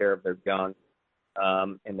don't take care of their gun,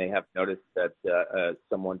 and they have noticed that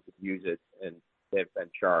someone could use it, and they've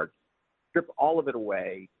been charged. Strip all of it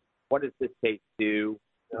away. What does this case do?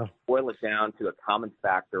 Boil it down to a common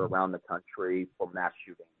factor around the country for mass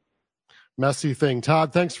shootings. Messy thing.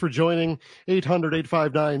 Todd, thanks for joining.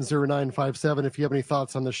 800-859-0957. If you have any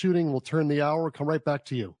thoughts on the shooting, we'll turn the hour. Come right back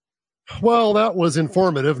to you. Well, that was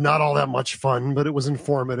informative. Not all that much fun, but it was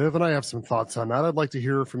informative, and I have some thoughts on that. I'd like to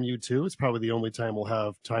hear from you, too. It's probably the only time we'll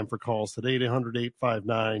have time for calls today.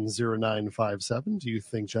 800-859-0957. Do you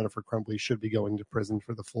think Jennifer Crumbley should be going to prison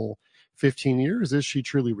for the full 15 years? Is she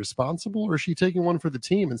truly responsible, or is she taking one for the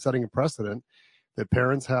team and setting a precedent that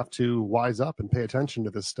parents have to wise up and pay attention to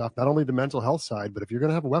this stuff, not only the mental health side, but if you're going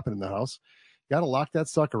to have a weapon in the house, you got to lock that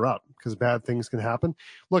sucker up because bad things can happen.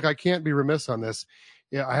 Look, I can't be remiss on this.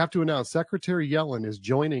 Yeah, I have to announce Secretary Yellen is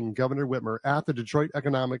joining Governor Whitmer at the Detroit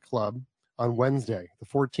Economic Club on Wednesday, the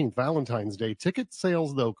 14th, Valentine's Day. Ticket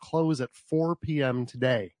sales, though, close at 4 p.m.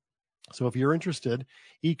 today. So if you're interested,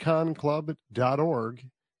 econclub.org.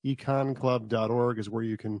 Econclub.org is where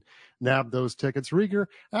you can nab those tickets. Rieger,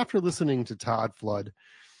 after listening to Todd Flood,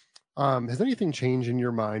 has anything changed in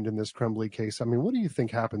your mind in this Crumbley case? I mean, what do you think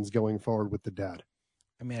happens going forward with the dad?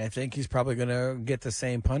 I mean, I think he's probably going to get the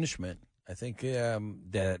same punishment. I think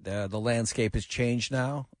that the landscape has changed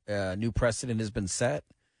now. New precedent has been set.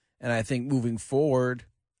 And I think moving forward,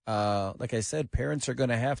 like I said, parents are going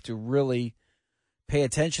to have to really pay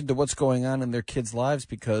attention to what's going on in their kids' lives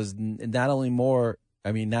because not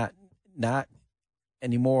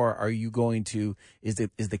anymore are you going to, is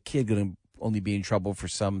the kid going to only be in trouble for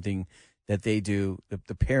something that they do?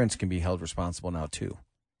 The parents can be held responsible now, too.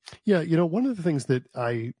 Yeah, one of the things that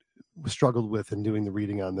I struggled with in doing the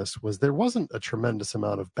reading on this was there wasn't a tremendous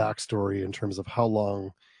amount of backstory in terms of how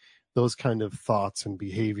long those kind of thoughts and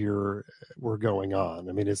behavior were going on.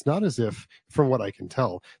 I mean, it's not as if, from what I can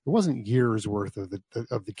tell, there wasn't years worth of the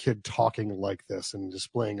kid talking like this and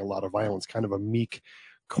displaying a lot of violence, kind of a meek,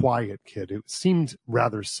 quiet kid. It seemed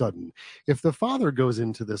rather sudden. If the father goes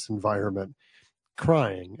into this environment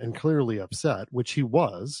crying and clearly upset, which he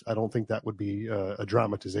was, I don't think that would be a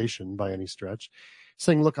dramatization by any stretch,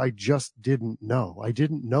 saying, look, I just didn't know. I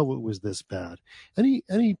didn't know it was this bad.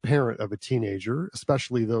 Any parent of a teenager,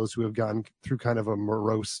 especially those who have gone through kind of a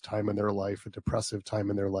morose time in their life, a depressive time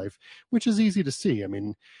in their life, which is easy to see. I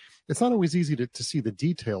mean, it's not always easy to see the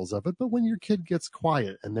details of it, but when your kid gets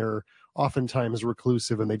quiet and they're oftentimes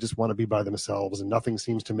reclusive and they just want to be by themselves and nothing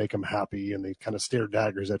seems to make them happy and they kind of stare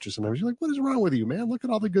daggers at you sometimes, you're like, what is wrong with you, man? Look at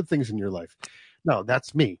all the good things in your life. No,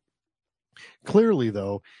 that's me. Clearly,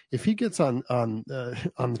 though, if he gets on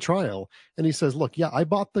the trial and he says, look, yeah, I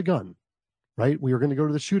bought the gun, right? We were going to go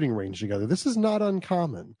to the shooting range together. This is not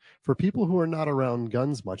uncommon for people who are not around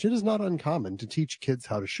guns much. It is not uncommon to teach kids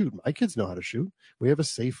how to shoot. My kids know how to shoot. We have a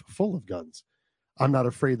safe full of guns. I'm not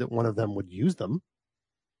afraid that one of them would use them,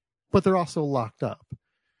 but they're also locked up.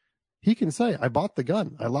 He can say, I bought the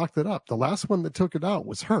gun. I locked it up. The last one that took it out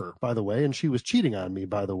was her, by the way, and she was cheating on me,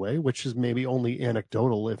 by the way, which is maybe only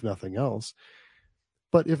anecdotal, if nothing else.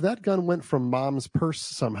 But if that gun went from mom's purse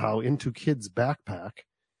somehow into kid's backpack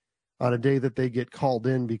on a day that they get called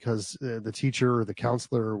in because the teacher or the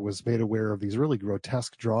counselor was made aware of these really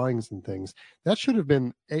grotesque drawings and things, that should have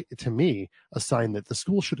been, to me, a sign that the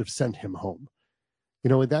school should have sent him home.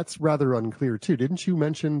 That's rather unclear too. Didn't you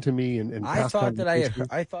mention to me in past conversations?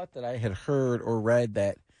 I thought that I had heard or read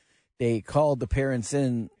that they called the parents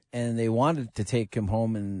in and they wanted to take him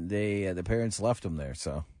home, and the parents left him there.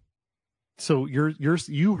 So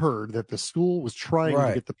you heard that the school was trying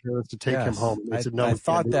to get the parents to take him home. And they said no. I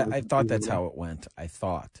thought that's how it went. I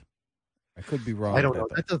thought. I could be wrong. I don't know.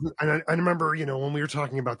 That doesn't. I remember, when we were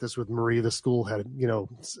talking about this with Marie, the school had,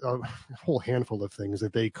 a whole handful of things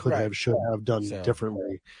that they should have done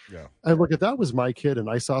differently. Yeah. And look, if that was my kid and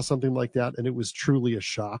I saw something like that and it was truly a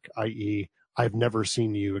shock, i.e., I've never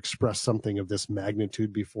seen you express something of this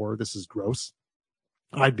magnitude before. This is gross.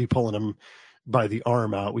 I'd be pulling him by the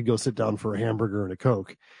arm out. We'd go sit down for a hamburger and a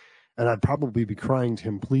Coke. And I'd probably be crying to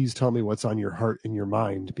him, please tell me what's on your heart and your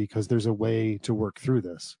mind, because there's a way to work through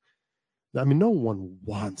this. I mean, no one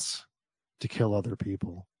wants to kill other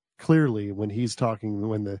people. Clearly, when he's talking,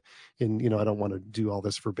 I don't want to do all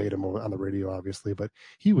this verbatim on the radio, obviously, but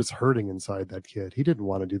he was hurting inside, that kid. He didn't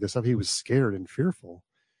want to do this stuff. He was scared and fearful.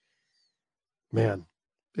 Man,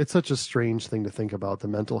 it's such a strange thing to think about, the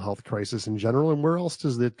mental health crisis in general. And where else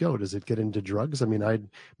does it go? Does it get into drugs? I mean, I'd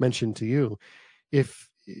mentioned to you, if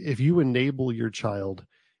you enable your child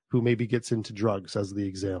who maybe gets into drugs, as the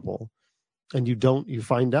example, and you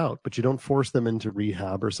find out, but you don't force them into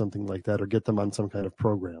rehab or something like that, or get them on some kind of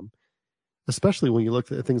program, especially when you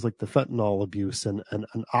look at things like the fentanyl abuse and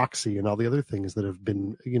Oxy and all the other things that have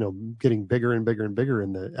been, getting bigger and bigger and bigger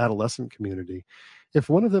in the adolescent community. If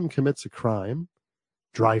one of them commits a crime,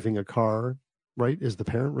 driving a car, right, is the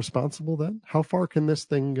parent responsible then? How far can this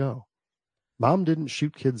thing go? Mom didn't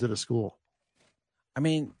shoot kids at a school. I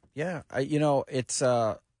mean, yeah, it's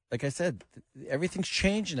like I said, everything's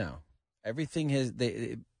changed now. Everything has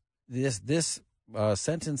this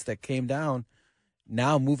sentence that came down.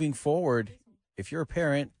 Now, moving forward, if you're a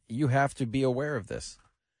parent, you have to be aware of this.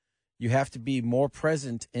 You have to be more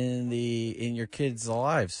present in your kids'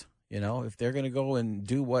 lives. If they're going to go and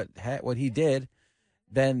do what he did,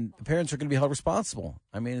 then the parents are going to be held responsible.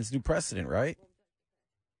 I mean, it's new precedent, right?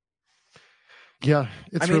 Yeah,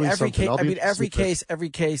 it's really something. Every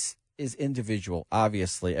case is individual.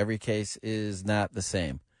 Obviously, every case is not the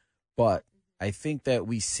same. But I think that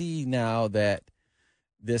we see now that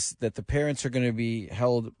the parents are going to be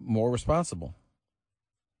held more responsible.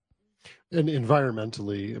 And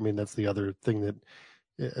environmentally, I mean, that's the other thing that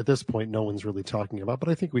at this point no one's really talking about, but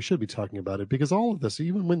I think we should be talking about it, because all of this,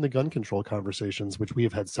 even when the gun control conversations, which we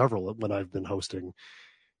have had several when I've been hosting,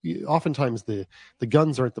 oftentimes the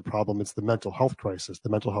guns aren't the problem. It's the mental health crisis,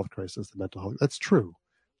 That's true.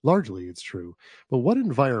 Largely it's true. But what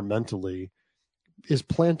environmentally is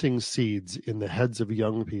planting seeds in the heads of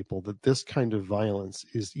young people that this kind of violence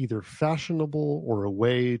is either fashionable or a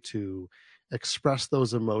way to express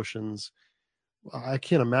those emotions? I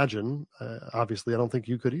can't imagine. Obviously, I don't think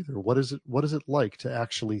you could either. What is it like to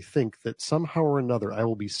actually think that somehow or another I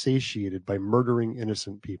will be satiated by murdering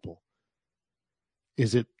innocent people?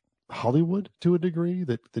 Is it Hollywood to a degree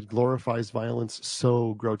that glorifies violence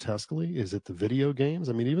so grotesquely? Is it the video games?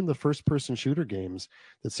 I mean, even the first-person shooter games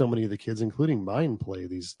that so many of the kids, including mine, play,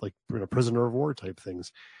 these like prisoner of war type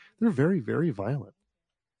things, they're very, very violent.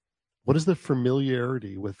 What is the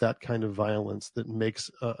familiarity with that kind of violence that makes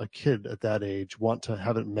a kid at that age want to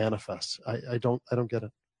have it manifest? I don't get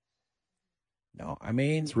it. No, I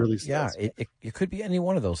mean, it's really sad. Yeah, it could be any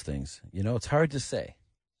one of those things. It's hard to say.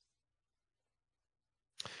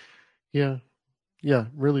 Yeah,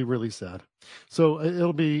 really, really sad. So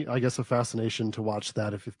it'll be, I guess, a fascination to watch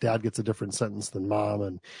that if dad gets a different sentence than mom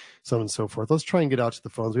and so on and so forth. Let's try and get out to the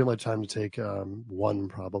phones. We only have time to take one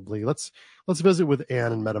probably. Let's visit with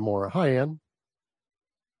Ann in Metamora. Hi, Ann.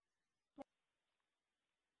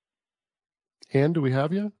 Ann, do we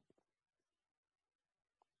have you?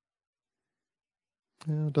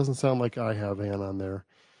 Yeah, it doesn't sound like I have Ann on there.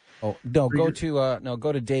 Oh no, go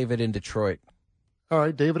to David in Detroit. All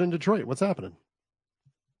right, David in Detroit, what's happening?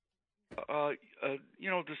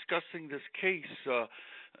 Discussing this case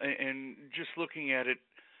and just looking at it,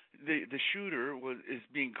 the shooter is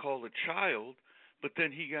being called a child, but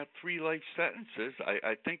then he got 3 life sentences.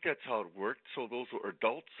 I think that's how it worked. So those were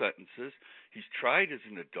adult sentences. He's tried as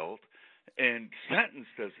an adult and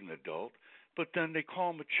sentenced as an adult, but then they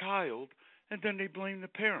call him a child, and then they blame the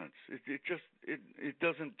parents. It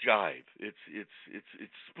doesn't jive. It's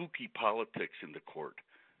spooky politics in the court.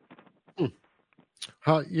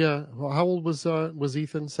 How old was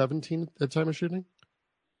Ethan? 17 at the time of shooting?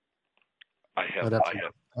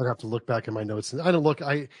 I'd have to look back in my notes. I don't look.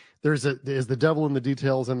 There's the devil in the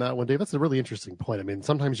details in that one, Dave. That's a really interesting point. I mean,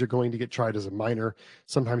 sometimes you're going to get tried as a minor,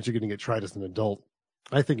 sometimes you're going to get tried as an adult.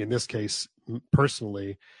 I think in this case,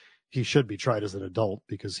 personally, he should be tried as an adult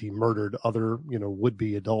because he murdered other,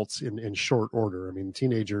 would-be adults in short order. I mean,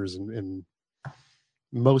 teenagers in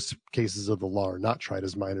most cases of the law are not tried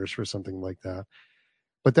as minors for something like that.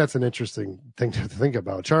 But that's an interesting thing to think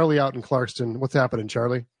about. Charlie out in Clarkston. What's happening,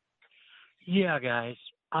 Charlie? Yeah, guys.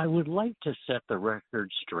 I would like to set the record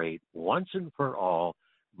straight once and for all.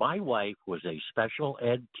 My wife was a special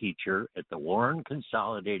ed teacher at the Warren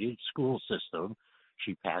Consolidated School System.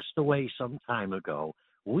 She passed away some time ago.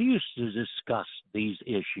 We used to discuss these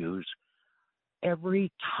issues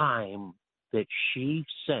every time that she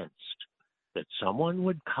sensed that someone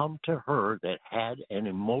would come to her that had an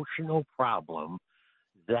emotional problem.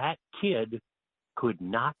 That kid could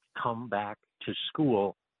not come back to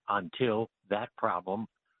school until that problem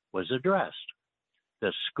was addressed.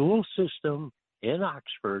 The school system in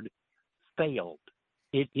Oxford failed.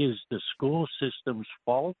 It is the school system's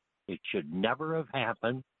fault. It should never have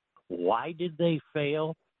happened. Why did they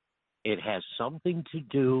fail? It has something to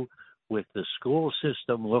do with the school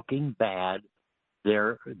system looking bad.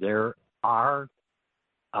 There are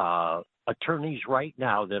attorneys right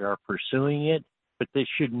now that are pursuing it, but this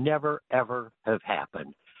should never, ever have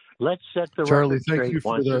happened. Let's set the Charlie, record straight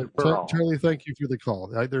once and for all. Charlie, thank you for the call.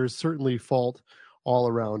 There is certainly fault all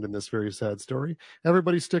around in this very sad story.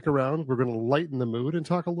 Everybody stick around. We're going to lighten the mood and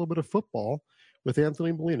talk a little bit of football with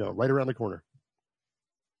Anthony Bellino right around the corner.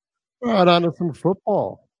 Right on to some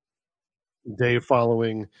football. Day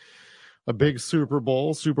following a big Super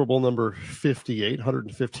Bowl number 58,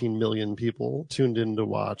 115 million people tuned in to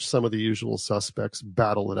watch some of the usual suspects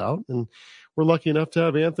battle it out. And we're lucky enough to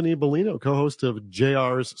have Anthony Bellino, co-host of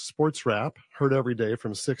JR's Sports Wrap, heard every day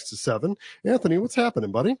from 6 to 7. Anthony, what's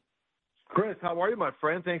happening, buddy? Chris, how are you, my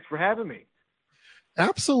friend? Thanks for having me.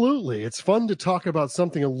 Absolutely. It's fun to talk about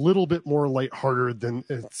something a little bit more lighthearted than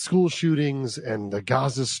school shootings and the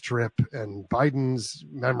Gaza Strip and Biden's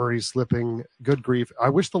memory slipping. Good grief. I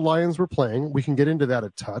wish the Lions were playing. We can get into that a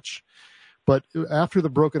touch. But after the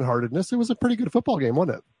brokenheartedness, it was a pretty good football game,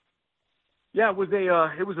 wasn't it? Yeah, it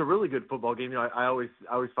was a really good football game. I always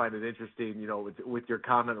find it interesting, with your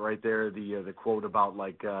comment right there, the quote about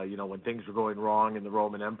when things were going wrong in the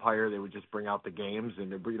Roman Empire, they would just bring out the games,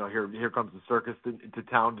 and here comes the circus to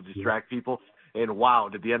town to distract people. And wow,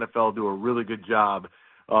 did the NFL do a really good job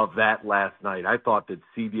of that last night? I thought that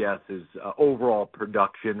CBS's overall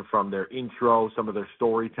production, from their intro, some of their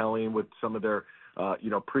storytelling with some of their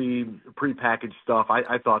pre-packaged stuff,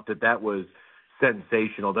 I thought that was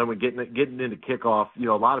sensational. Then we getting into kickoff,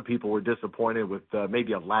 a lot of people were disappointed with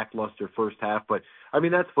maybe a lackluster first half, but I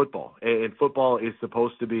mean, that's football, and football is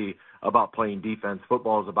supposed to be about playing defense.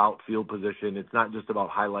 Football is about field position. It's not just about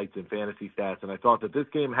highlights and fantasy stats. And I thought that this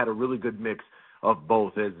game had a really good mix of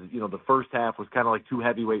both. As the first half was kind of like two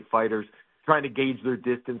heavyweight fighters trying to gauge their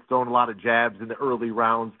distance, throwing a lot of jabs in the early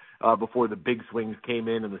rounds before the big swings came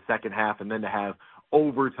in the second half, and then to have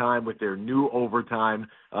overtime with their new overtime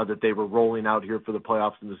that they were rolling out here for the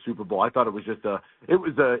playoffs in the Super Bowl. I thought it was just it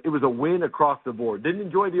was a win across the board. Didn't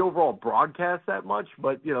enjoy the overall broadcast that much,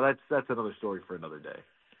 but that's another story for another day.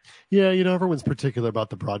 Yeah, everyone's particular about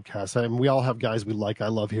the broadcast. I mean, we all have guys we like. I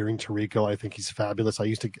love hearing Tirico. I think he's fabulous. I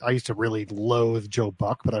used to really loathe Joe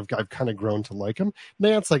Buck, but I've kind of grown to like him.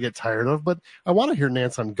 Nance I get tired of, but I want to hear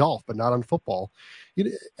Nance on golf, but not on football.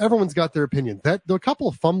 Everyone's got their opinion. There were a couple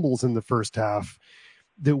of fumbles in the first half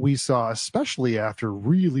that we saw, especially after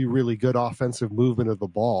really, really good offensive movement of the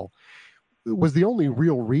ball, was the only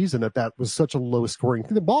real reason that was such a low scoring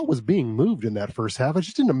thing. The ball was being moved in that first half. It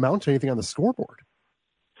just didn't amount to anything on the scoreboard.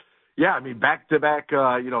 Yeah, I mean, back-to-back,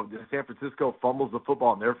 San Francisco fumbles the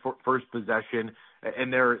football in their first possession,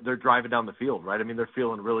 and they're driving down the field, right? I mean, they're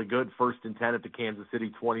feeling really good. 1st and 10 at the Kansas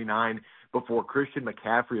City 29 before Christian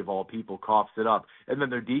McCaffrey, of all people, coughs it up. And then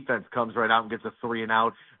their defense comes right out and gets a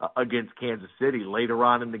 3-and-out against Kansas City. Later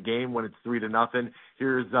on in the game, when it's 3-0,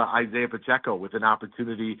 here's Isaiah Pacheco with an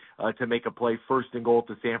opportunity to make a play, 1st and goal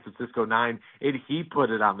to San Francisco 9, and he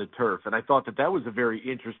put it on the turf. And I thought that was a very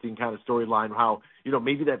interesting kind of storyline, how,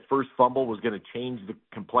 maybe that first fumble was going to change the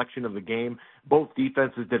complexion of the game. Both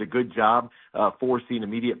defenses did a good job forcing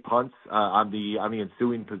immediate punts on the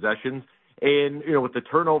ensuing possessions. And, with the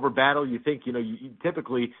turnover battle, you think, you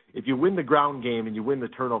typically, if you win the ground game and you win the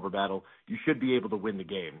turnover battle, you should be able to win the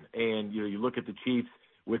game. And, you look at the Chiefs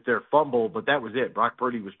with their fumble, but that was it. Brock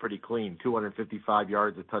Purdy was pretty clean, 255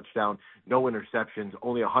 yards, a touchdown, no interceptions,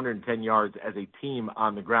 only 110 yards as a team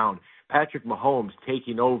on the ground. Patrick Mahomes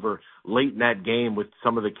taking over late in that game with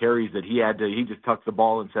some of the carries that he just tucked the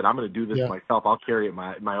ball and said, I'm going to do this myself. I'll carry it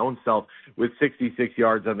my own self with 66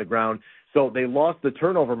 yards on the ground. So they lost the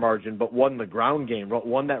turnover margin, but won the ground game,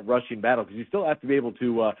 won that rushing battle, because you still have to be able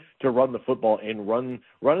to run the football and run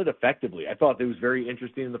it effectively. I thought it was very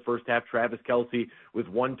interesting in the first half. Travis Kelce with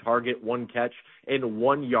 1 target, 1 catch, and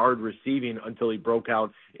 1 yard receiving until he broke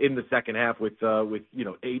out in the second half with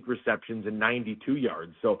 8 receptions and 92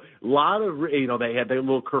 yards. So a lot of they had their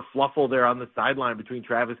little kerfluffle there on the sideline between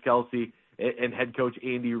Travis Kelce and head coach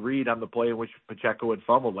Andy Reid on the play in which Pacheco had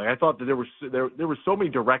fumbled. Like, I thought that there were so many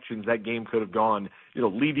directions that game could have gone,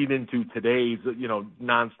 leading into today's,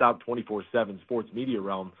 nonstop 24/7 sports media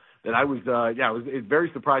realm, that I was very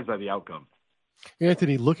surprised by the outcome.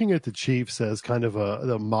 Anthony, looking at the Chiefs as kind of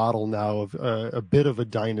a model now of a bit of a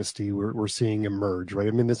dynasty we're seeing emerge, right?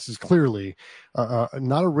 I mean, this is clearly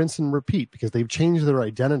not a rinse and repeat, because they've changed their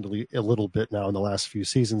identity a little bit now in the last few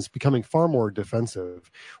seasons, becoming far more defensive.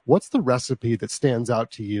 What's the recipe that stands out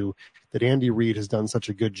to you that Andy Reid has done such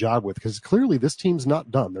a good job with? Because clearly this team's not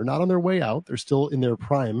done. They're not on their way out. They're still in their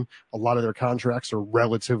prime. A lot of their contracts are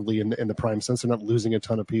relatively in the prime sense. They're not losing a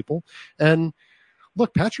ton of people. And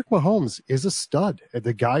look, Patrick Mahomes is a stud.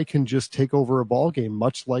 The guy can just take over a ball game,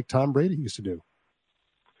 much like Tom Brady used to do.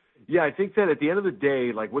 Yeah, I think that at the end of the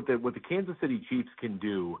day, like what the Kansas City Chiefs can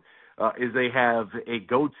do is they have a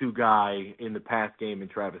go-to guy in the pass game in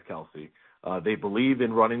Travis Kelce. They believe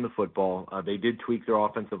in running the football. They did tweak their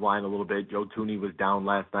offensive line a little bit. Joe Thuney was down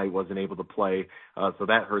last night, wasn't able to play, so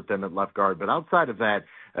that hurt them at left guard. But outside of that,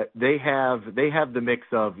 they have the mix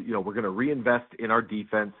of, we're going to reinvest in our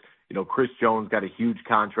defense. Chris Jones got a huge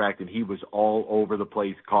contract, and he was all over the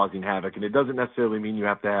place causing havoc. And it doesn't necessarily mean you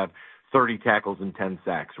have to have 30 tackles and 10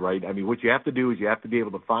 sacks, right? I mean, what you have to do is you have to be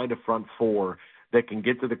able to find a front four that can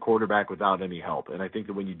get to the quarterback without any help. And I think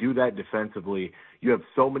that when you do that defensively, you have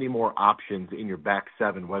so many more options in your back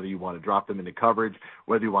seven, whether you want to drop them into coverage,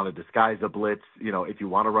 whether you want to disguise a blitz, if you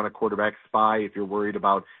want to run a quarterback spy, if you're worried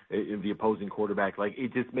about the opposing quarterback. Like,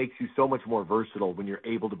 it just makes you so much more versatile when you're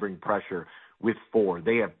able to bring pressure with 4.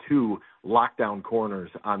 They have 2 lockdown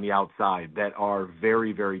corners on the outside that are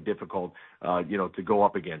very, very difficult, to go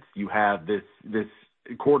up against. You have this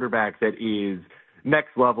quarterback that is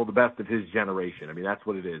next level, the best of his generation. I mean, that's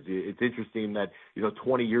what it is. It's interesting that,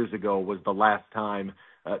 20 years ago was the last time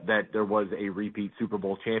that there was a repeat Super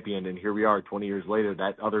Bowl champion, and here we are 20 years later.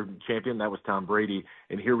 That other champion, that was Tom Brady,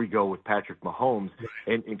 and here we go with Patrick Mahomes,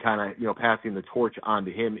 and kind of, passing the torch on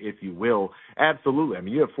to him, if you will. Absolutely. I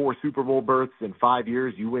mean, you have 4 Super Bowl berths in 5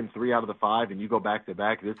 years. You win 3 out of the 5, and you go back to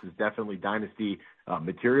back. This is definitely dynasty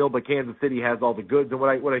material, but Kansas City has all the goods. And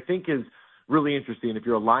what I think is really interesting, if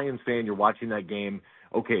you're a Lions fan, you're watching that game,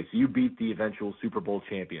 okay, so you beat the eventual Super Bowl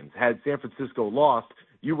champions. Had San Francisco lost,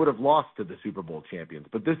 you would have lost to the Super Bowl champions.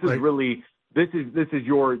 But this is really, this is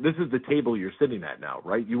the table you're sitting at now,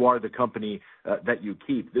 right? You are the company that you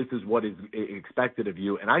keep. This is what is expected of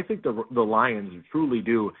you. And I think the Lions truly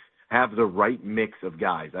do have the right mix of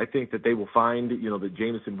guys. I think that they will find, that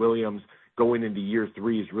Jameson Williams going into year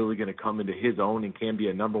 3 is really going to come into his own and can be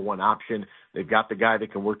a number 1 option. They've got the guy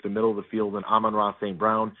that can work the middle of the field in Amon-Ra St.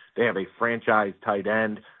 Brown. They have a franchise tight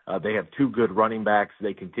end. They have 2 good running backs.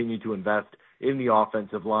 They continue to invest in the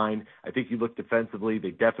offensive line. I think you look defensively,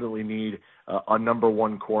 they definitely need a number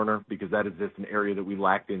 1 corner, because that is just an area that we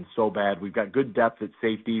lacked in so bad. We've got good depth at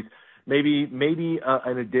safeties. Maybe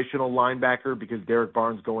an additional linebacker, because Derek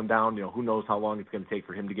Barnes going down, who knows how long it's going to take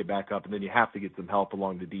for him to get back up. And then you have to get some help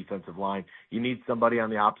along the defensive line. You need somebody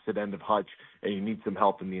on the opposite end of Hutch, and you need some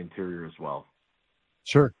help in the interior as well.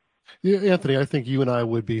 Sure. Yeah, Anthony, I think you and I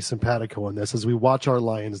would be simpatico on this as we watch our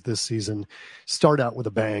Lions this season start out with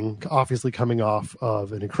a bang, obviously coming off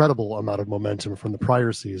of an incredible amount of momentum from the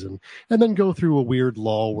prior season, and then go through a weird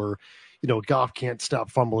lull where Goff can't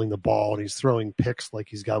stop fumbling the ball, and he's throwing picks like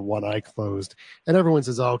he's got one eye closed. And everyone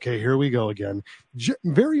says, oh, okay, here we go again.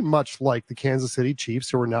 Very much like the Kansas City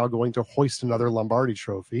Chiefs, who are now going to hoist another Lombardi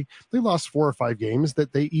trophy. They lost 4 or 5 games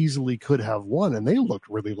that they easily could have won, and they looked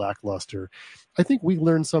really lackluster. I think we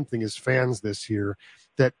learned something as fans this year,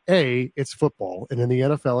 that A, it's football, and in the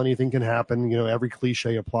NFL, anything can happen. Every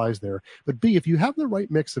cliche applies there. But B, if you have the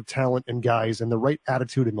right mix of talent and guys and the right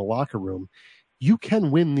attitude in the locker room, you can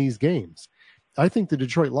win these games. I think the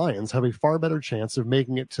Detroit Lions have a far better chance of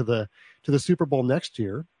making it to the Super Bowl next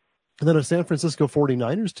year than a San Francisco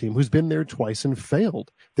 49ers team who's been there twice and failed.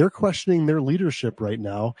 They're questioning their leadership right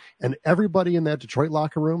now, and everybody in that Detroit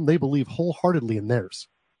locker room, they believe wholeheartedly in theirs.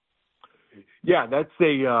 Yeah, that's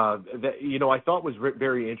I thought was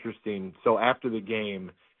very interesting. So after the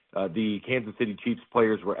game, the Kansas City Chiefs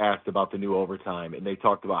players were asked about the new overtime, and they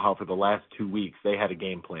talked about how for the last 2 weeks they had a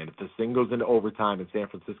game plan. If this thing goes into overtime and San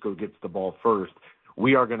Francisco gets the ball first,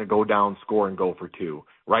 we are going to go down, score, and go for two,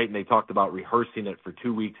 right? And they talked about rehearsing it for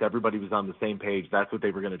 2 weeks. Everybody was on the same page. That's what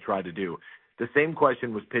they were going to try to do. The same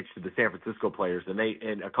question was pitched to the San Francisco players,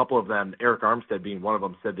 and a couple of them, Eric Armstead being one of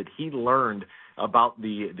them, said that he learned about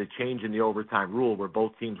the change in the overtime rule where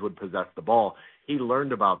both teams would possess the ball. He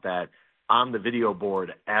learned about that on the video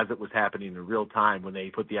board as it was happening in real time when they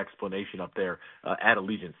put the explanation up there at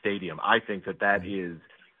Allegiant Stadium. I think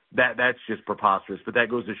that's just preposterous, but that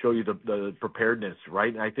goes to show you the preparedness,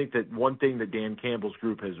 right? And I think that one thing that Dan Campbell's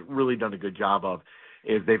group has really done a good job of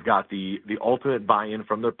is they've got the ultimate buy-in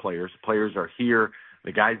from their players. Players are here.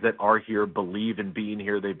 The guys that are here believe in being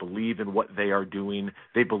here. They believe in what they are doing.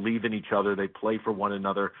 They believe in each other. They play for one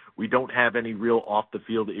another. We don't have any real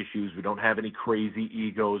off-the-field issues. We don't have any crazy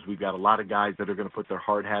egos. We've got a lot of guys that are going to put their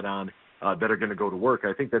hard hat on, that are going to go to work.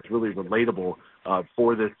 I think that's really relatable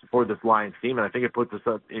for this Lions team, and I think it puts us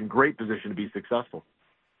up in great position to be successful.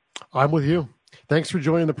 I'm with you. Thanks for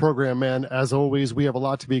joining the program, man. As always, we have a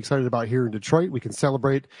lot to be excited about here in Detroit. We can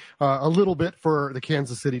celebrate a little bit for the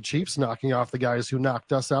Kansas City Chiefs knocking off the guys who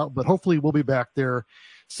knocked us out, but hopefully we'll be back there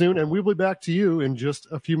soon, and we'll be back to you in just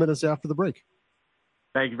a few minutes after the break.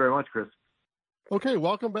 Thank you very much, Chris. Okay,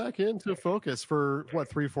 welcome back into Focus for,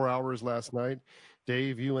 3-4 hours last night.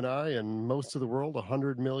 Dave, you and I and most of the world,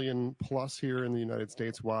 100 million plus here in the United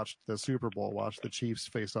States, watched the Super Bowl, watched the Chiefs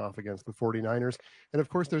face off against the 49ers. And, of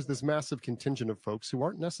course, there's this massive contingent of folks who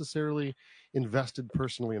aren't necessarily invested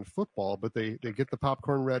personally in football, but they get the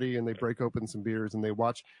popcorn ready and they break open some beers and they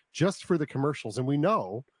watch just for the commercials. And we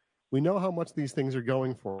know how much these things are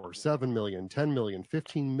going for. $7 million, $10 million,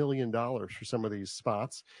 $15 million for some of these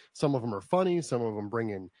spots. Some of them are funny. Some of them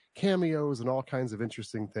bring in cameos and all kinds of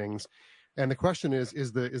interesting things. And the question is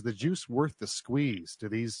the juice worth the squeeze? Do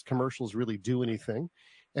these commercials really do anything?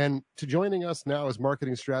 And joining us now is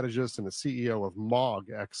marketing strategist and the CEO of Mog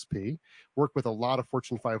XP, work with a lot of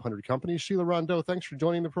Fortune 500 companies. Sheila Rondeau, thanks for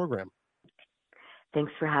joining the program.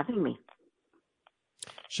 Thanks for having me.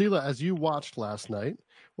 Sheila, as you watched last night,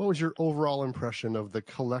 what was your overall impression of the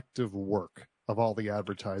collective work of all the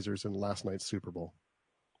advertisers in last night's Super Bowl?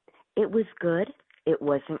 It was good. It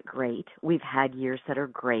wasn't great. We've had years that are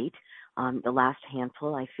great. The last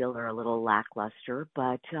handful, I feel, are a little lackluster,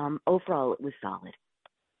 but overall, it was solid.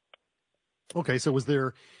 Okay, so was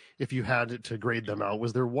there, if you had to grade them out,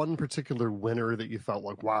 was there one particular winner that you felt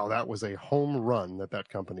like, wow, that was a home run that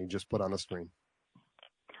company just put on the screen?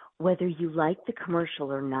 Whether you like the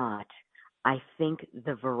commercial or not, I think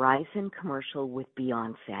the Verizon commercial with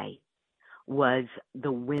Beyonce was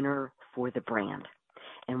the winner for the brand.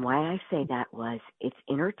 And why I say that was it's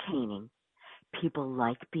entertaining. People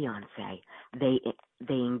like Beyonce. They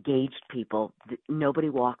engaged people. Nobody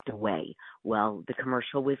walked away while the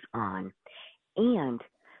commercial was on. And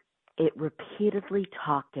it repeatedly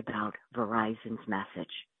talked about Verizon's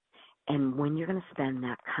message. And when you're going to spend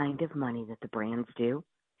that kind of money that the brands do,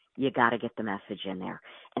 you got to get the message in there.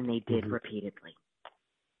 And they did repeatedly.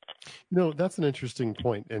 No, that's an interesting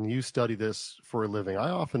point, and you study this for a living. I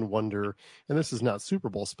often wonder, and this is not Super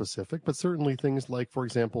Bowl specific, but certainly things like, for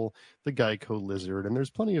example, the Geico lizard, and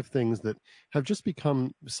there's plenty of things that have just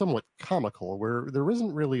become somewhat comical, where there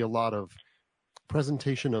isn't really a lot of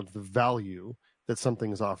presentation of the value that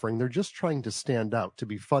something is offering. They're just trying to stand out, to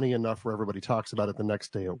be funny enough where everybody talks about it the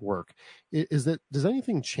next day at work. Does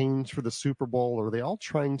anything change for the Super Bowl, or are they all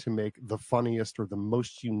trying to make the funniest or the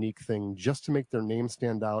most unique thing just to make their name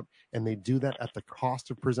stand out, and they do that at the cost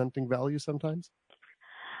of presenting value sometimes?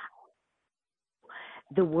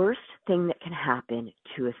 The worst thing that can happen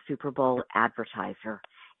to a Super Bowl advertiser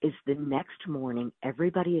is the next morning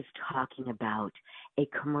everybody is talking about a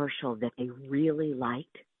commercial that they really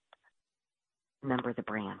liked. Remember the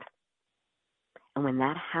brand. And when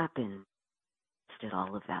that happens, did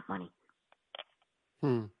all of that money.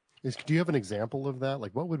 Do you have an example of that?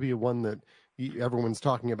 Like, what would be one that everyone's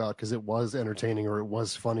talking about because it was entertaining or it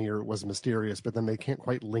was funny or it was mysterious, but then they can't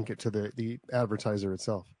quite link it to the advertiser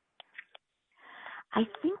itself? I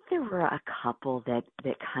think there were a couple that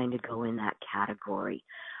kind of go in that category.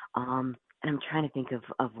 And I'm trying to think of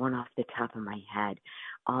one off the top of my head.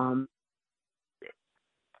 I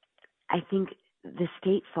think the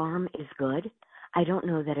State Farm is good. I don't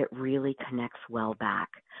know that it really connects well back.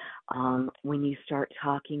 When you start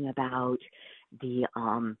talking about the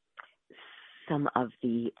some of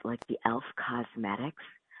the like the e.l.f. cosmetics,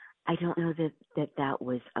 I don't know that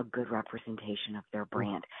was a good representation of their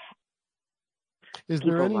brand. Is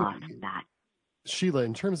People there any lost that. Sheila,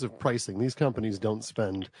 in terms of pricing, these companies don't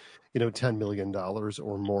spend, $10 million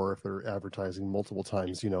or more if they're advertising multiple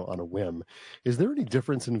times, on a whim. Is there any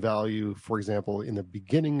difference in value, for example, in the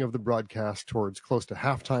beginning of the broadcast towards close to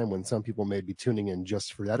halftime when some people may be tuning in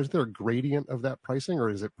just for that? Is there a gradient of that pricing, or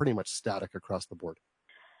is it pretty much static across the board?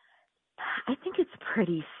 I think it's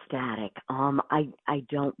pretty static. I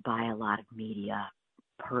don't buy a lot of media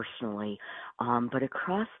personally, but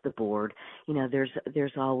across the board,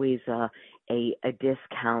 there's always a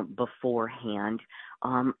discount beforehand.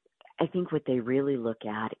 I think what they really look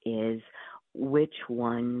at is which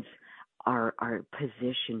ones are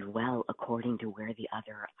positioned well according to where the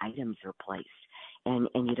other items are placed. And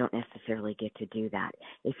you don't necessarily get to do that.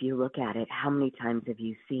 If you look at it, how many times have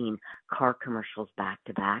you seen car commercials back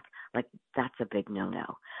to back? Like, that's a big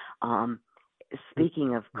no-no.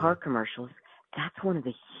 Speaking of car commercials, that's one of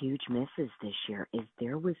the huge misses this year, is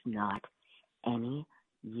there was not any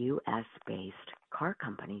U.S.-based car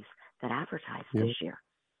companies that advertised this year.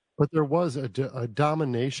 But there was a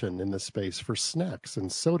domination in the space for snacks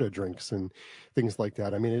and soda drinks and things like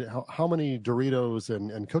that. I mean, how many Doritos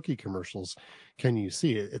and cookie commercials can you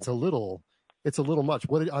see? It's a little much.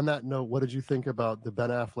 On that note, what did you think about the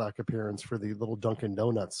Ben Affleck appearance for the little Dunkin'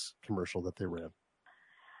 Donuts commercial that they ran?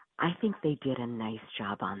 I think they did a nice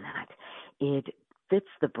job on that. It fits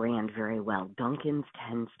the brand very well. Dunkin's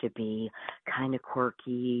tends to be kind of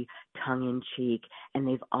quirky, tongue-in-cheek, and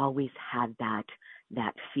they've always had that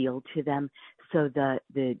feel to them. So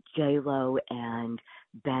the J-Lo and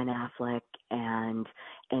Ben Affleck and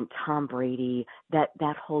Tom Brady,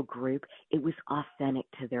 that whole group, it was authentic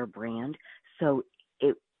to their brand. So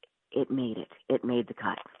it made it. It made the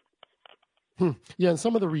cut. Yeah, and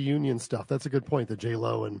some of the reunion stuff, that's a good point. The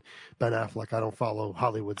J-Lo and Ben Affleck, I don't follow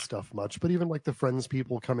Hollywood stuff much, but even like the Friends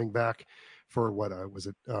people coming back for what was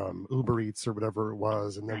it, Uber Eats or whatever it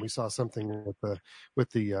was, and then we saw something with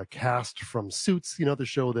the cast from Suits, the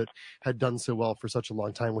show that had done so well for such a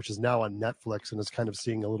long time, which is now on Netflix and is kind of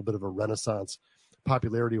seeing a little bit of a renaissance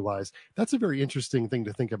popularity-wise. That's a very interesting thing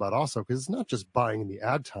to think about also, because it's not just buying the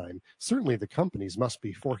ad time. Certainly the companies must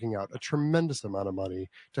be forking out a tremendous amount of money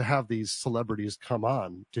to have these celebrities come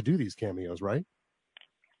on to do these cameos, right?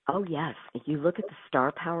 Oh, yes. If you look at the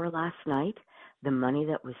star power last night, the money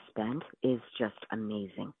that was spent is just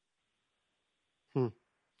amazing. Well,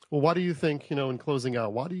 why do you think, in closing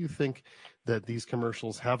out, why do you think that these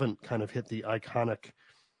commercials haven't kind of hit the iconic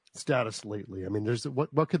status lately? I mean,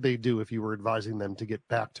 what could they do if you were advising them to get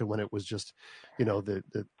back to when it was just,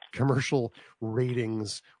 the commercial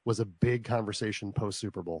ratings was a big conversation post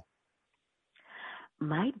Super Bowl?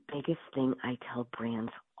 My biggest thing I tell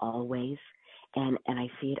brands always, and I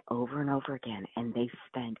see it over and over again, and they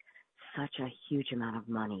spend such a huge amount of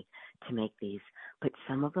money to make these, but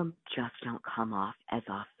some of them just don't come off as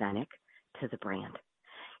authentic to the brand.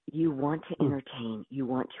 You want to entertain, you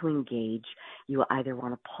want to engage, you either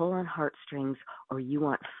want to pull on heartstrings or you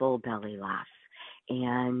want full belly laughs.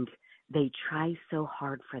 And they try so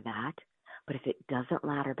hard for that, but if it doesn't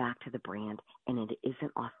ladder back to the brand and it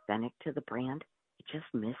isn't authentic to the brand, it just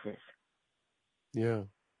misses. Yeah.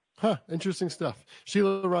 Interesting stuff.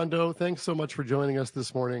 Sheila Rondeau, thanks so much for joining us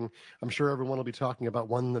this morning. I'm sure everyone will be talking about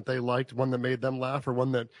one that they liked, one that made them laugh, or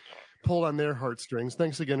one that pulled on their heartstrings.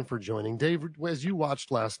 Thanks again for joining. Dave, as you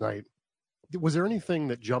watched last night, was there anything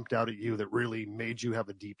that jumped out at you that really made you have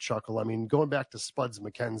a deep chuckle? I mean, going back to Spuds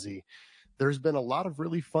MacKenzie, there's been a lot of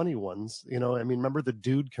really funny ones. Remember the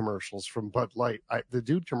Dude commercials from Bud Light? The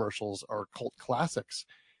Dude commercials are cult classics.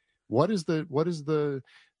 What is the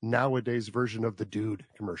nowadays version of the Dude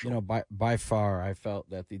commercial? By far, I felt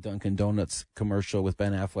that the Dunkin' Donuts commercial with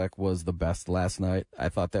Ben Affleck was the best last night. I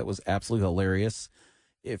thought that was absolutely hilarious.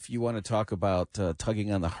 If you want to talk about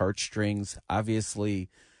tugging on the heartstrings, obviously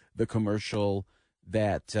the commercial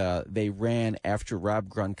that they ran after Rob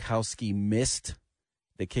Gronkowski missed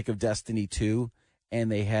the Kick of Destiny 2, and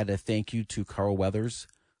they had a thank you to Carl Weathers,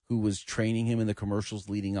 who was training him in the commercials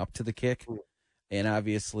leading up to the kick. And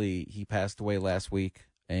obviously he passed away last week,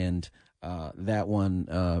 and that one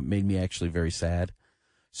made me actually very sad.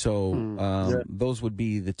 So those would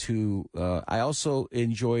be the two. I also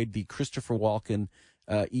enjoyed the Christopher Walken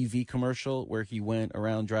EV commercial where he went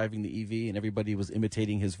around driving the EV and everybody was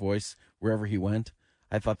imitating his voice wherever he went.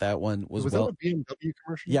 I thought that one was that a BMW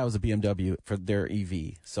commercial? Yeah, it was a BMW for their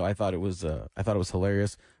EV. So I thought it was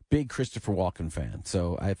hilarious. Big Christopher Walken fan.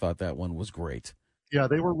 So I thought that one was great. Yeah,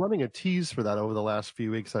 they were running a tease for that over the last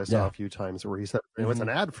few weeks. I saw a few times where he said it was an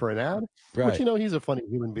ad for an ad. Right. Which, he's a funny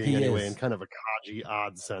human being anyway, in kind of a codgy,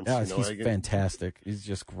 odd sense. Yeah, he's fantastic. He's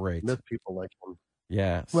just great. Miss people like him.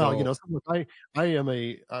 Yeah. Well, I am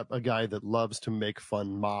a guy that loves to make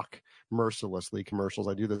fun, mock mercilessly commercials.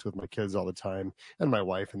 I do this with my kids all the time and my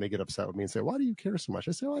wife, and they get upset with me and say, why do you care so much?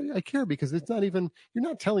 I say, well, I care because it's not even, you're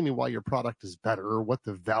not telling me why your product is better or what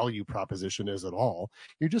the value proposition is at all.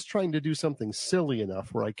 You're just trying to do something silly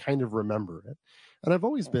enough where I kind of remember it. And I've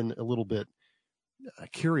always been a little bit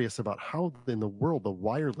curious about how in the world the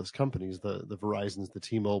wireless companies, the Verizons, the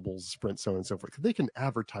T-Mobiles, Sprint, so on and so forth, they can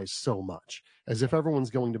advertise so much as if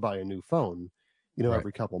everyone's going to buy a new phone, right,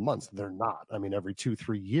 every couple months. They're not. I mean, every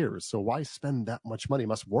 2-3 years. So why spend that much money? It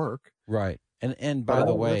must work. Right. And by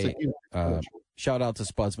the way, shout out to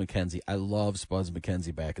Spuds McKenzie. I love Spuds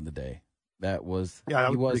McKenzie back in the day. That was,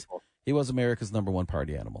 he was America's number one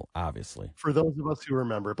party animal, obviously. For those of us who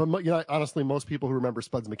remember it. But honestly, most people who remember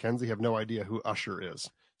Spuds McKenzie have no idea who Usher is.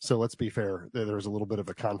 So let's be fair. There's a little bit of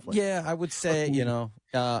a conflict. Yeah, I would say,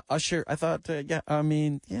 Usher, I thought,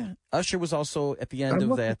 Usher was also at the end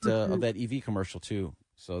of that EV commercial, too.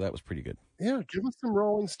 So that was pretty good. Yeah, give us some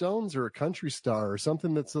Rolling Stones or a country star or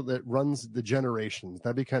something that runs the generations.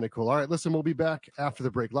 That'd be kind of cool. All right, listen, we'll be back after the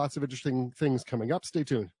break. Lots of interesting things coming up. Stay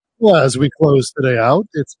tuned. Well, as we close today out,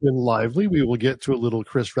 it's been lively. We will get to a little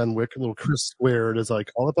Chris Renwick, a little Chris Squared, as I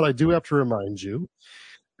call it. But I do have to remind you,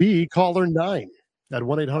 be caller 9 at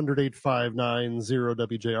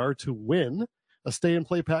 1-800-859-0WJR to win a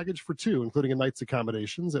stay-and-play package for 2, including a night's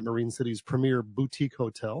accommodations at Marine City's premier boutique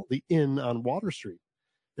hotel, the Inn on Water Street,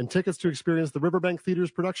 and tickets to experience the Riverbank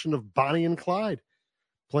Theater's production of Bonnie and Clyde,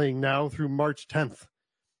 playing now through March 10th.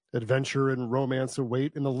 Adventure and romance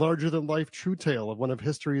await in the larger-than-life true tale of one of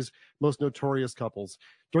history's most notorious couples.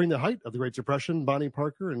 During the height of the Great Depression, Bonnie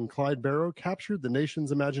Parker and Clyde Barrow captured the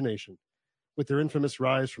nation's imagination with their infamous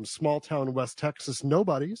rise from small-town West Texas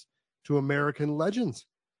nobodies to American legends.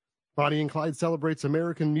 Bonnie and Clyde celebrates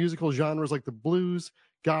American musical genres like the blues,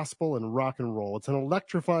 gospel, and rock and roll. It's an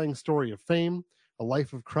electrifying story of fame, a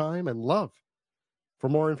life of crime, and love. For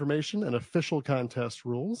more information and official contest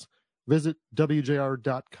rules, visit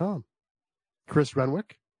WJR.com. Chris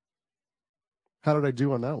Renwick, how did I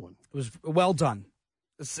do on that one? It was well done.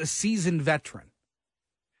 It's a seasoned veteran.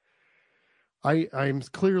 I'm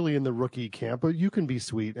clearly in the rookie camp, but you can be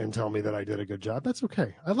sweet and tell me that I did a good job. That's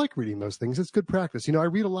okay. I like reading those things. It's good practice. I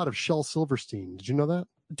read a lot of Shel Silverstein. Did you know that?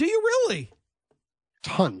 Do you really?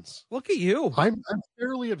 Tons. Look at you. I'm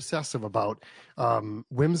fairly obsessive about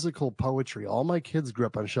whimsical poetry. All my kids grew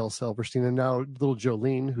up on Shel Silverstein, and now little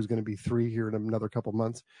Jolene, who's going to be 3 here in another couple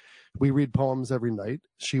months, we read poems every night.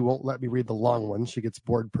 She won't let me read the long ones. She gets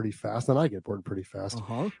bored pretty fast, and I get bored pretty fast.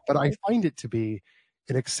 But I find it to be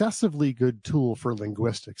an excessively good tool for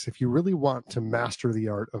linguistics. If you really want to master the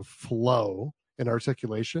art of flow and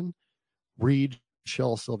articulation, read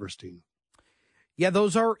Shel Silverstein. Yeah,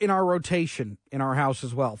 those are in our rotation in our house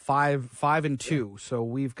as well. 5 and 2. So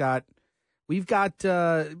we've got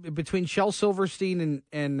between Shel Silverstein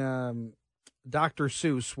and Dr.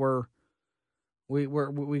 Seuss,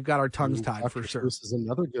 we've got our tongues tied. Dr. for sure. Seuss is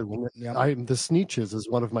another good one. Yep. The Sneetches is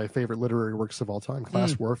one of my favorite literary works of all time.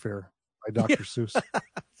 Class Warfare by Dr. Seuss.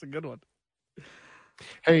 That's a good one.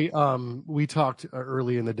 Hey, we talked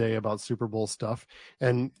early in the day about Super Bowl stuff,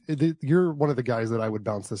 and you're one of the guys that I would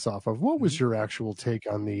bounce this off of. What was your actual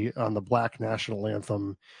take on the Black National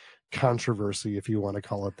Anthem controversy, if you want to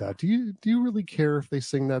call it that? Do you really care if they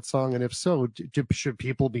sing that song? And if so, should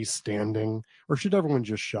people be standing, or should everyone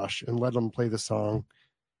just shush and let them play the song?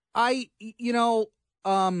 Let me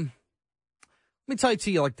tell it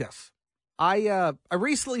to you like this. I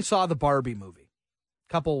recently saw the Barbie movie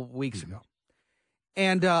a couple weeks ago.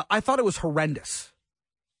 And I thought it was horrendous.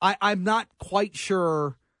 I'm not quite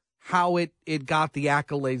sure how it got the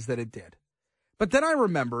accolades that it did. But then I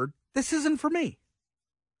remembered, this isn't for me.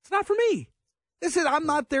 It's not for me. I'm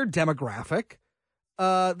not their demographic.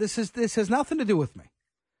 This has nothing to do with me.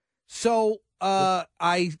 So I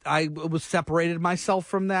was separated myself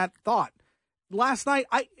from that thought. Last night,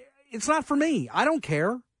 it's not for me. I don't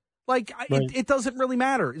care. It doesn't really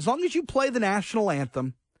matter. As long as you play the national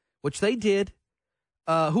anthem, which they did.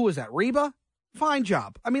 Who was that? Reba? Fine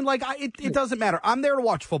job. I mean, it doesn't matter. I'm there to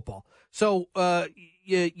watch football. So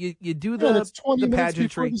you do it's 20 the minutes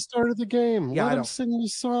pageantry. before the start of the game. Yeah, Let them sing the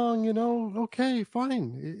song. Okay,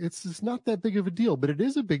 fine. It's not that big of a deal, but it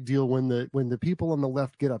is a big deal when the people on the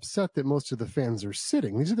left get upset that most of the fans are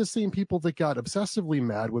sitting. These are the same people that got obsessively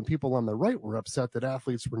mad when people on the right were upset that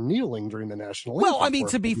athletes were kneeling during the national anthem. Well, I mean,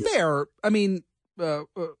 to be fair,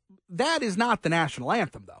 that is not the national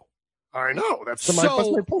anthem, though. I know. That's my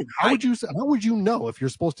point. How would you know if you're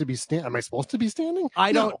supposed to be standing? Am I supposed to be standing?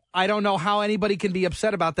 I don't know how anybody can be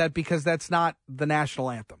upset about that because that's not the national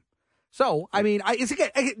anthem. So, I mean,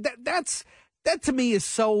 that to me is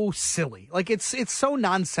so silly. It's so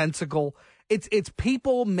nonsensical. It's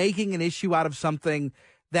people making an issue out of something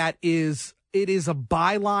that is a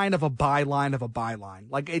byline of a byline of a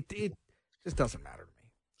byline. Like it just doesn't matter to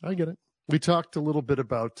me. I get it. We talked a little bit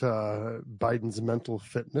about Biden's mental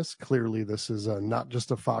fitness. Clearly, this is not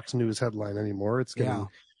just a Fox News headline anymore. It's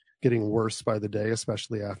getting worse by the day,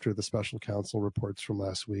 especially after the special counsel reports from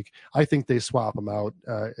last week. I think they swap them out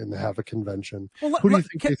and have a convention. Well, who do you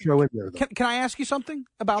think they throw in there, though? Can I ask you something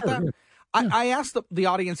about that? Yeah. I asked the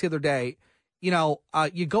audience the other day,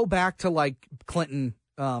 you go back to like Clinton,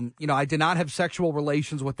 I did not have sexual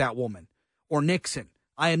relations with that woman, or Nixon.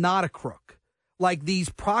 I am not a crook. Like these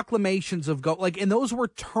proclamations of and those were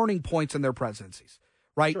turning points in their presidencies,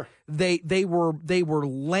 right? Sure. They were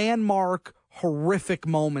landmark, horrific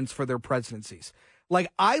moments for their presidencies.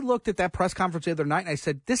 Like I looked at that press conference the other night and I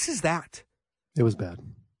said, this is that. It was bad.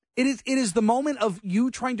 It is the moment of you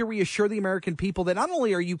trying to reassure the American people that not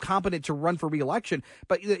only are you competent to run for re-election,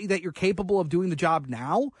 but that you're capable of doing the job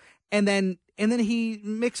now. And then he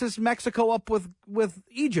mixes Mexico up with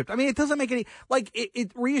Egypt. I mean, it doesn't make any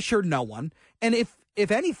it reassured no one. And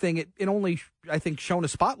if anything, it only I think shone a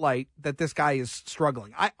spotlight that this guy is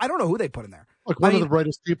struggling. I don't know who they put in there. Look, one of the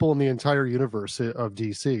brightest people in the entire universe of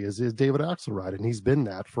DC is David Axelrod, and he's been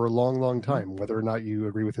that for a long, long time, whether or not you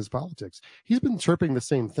agree with his politics. He's been chirping the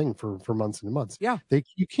same thing for months and months. Yeah.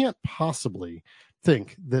 You can't possibly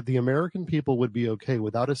think that the American people would be okay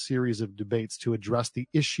without a series of debates to address the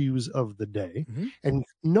issues of the day. Mm-hmm. And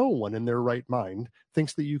no one in their right mind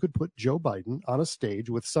thinks that you could put Joe Biden on a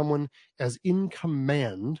stage with someone as in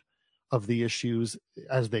command of the issues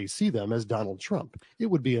as they see them as Donald Trump.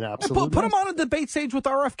 It would be an absolute put him on a debate stage with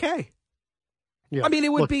RFK. Yeah. I mean,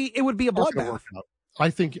 it would be a bloodbath.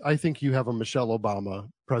 I think you have a Michelle Obama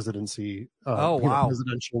presidency,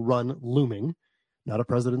 presidential run looming. Not a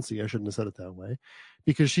presidency, I shouldn't have said it that way,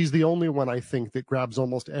 because she's the only one I think that grabs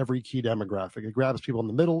almost every key demographic. It grabs people in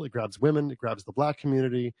the middle, it grabs women, it grabs the black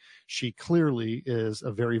community. She clearly is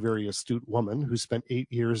a very, very astute woman who spent 8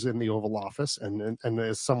 years in the Oval Office and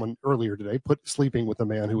as someone earlier today sleeping with the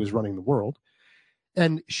man who was running the world.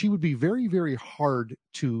 And she would be very, very hard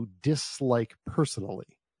to dislike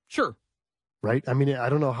personally. Sure. Right? I mean, I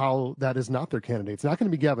don't know how that is not their candidate. It's not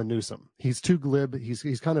going to be Gavin Newsom. He's too glib.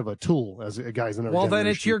 He's kind of a tool as a guy's in a. Well, then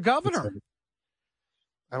it's your governor.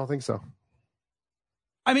 I don't think so.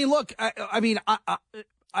 I mean, look. I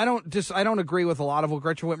don't agree with a lot of what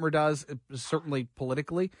Gretchen Whitmer does, certainly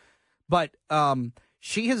politically, but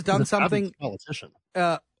she has done something. Politician.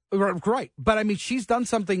 Right, but I mean, she's done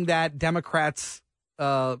something that Democrats.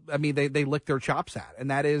 They lick their chops at,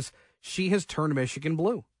 and that is she has turned Michigan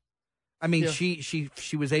blue. I mean, she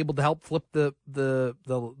was able to help flip the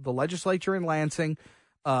legislature in Lansing,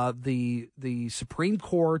 the Supreme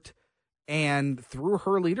Court, and through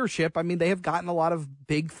her leadership, I mean, they have gotten a lot of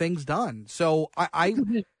big things done. So I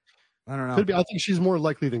don't know. Could be. I think she's more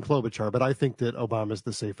likely than Klobuchar, but I think that Obama's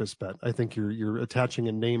the safest bet. I think you're attaching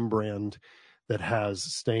a name brand that has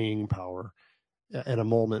staying power at a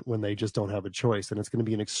moment when they just don't have a choice. And it's going to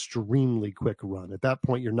be an extremely quick run. At that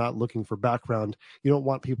point, you're not looking for background. You don't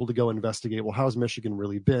want people to go investigate, well, how's Michigan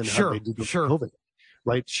really been? Sure, sure. COVID,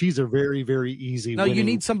 right? She's a very, very easy No, you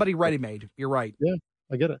need somebody ready-made. You're right. Yeah,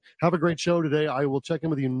 I get it. Have a great show today. I will check in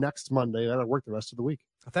with you next Monday. I got to work the rest of the week.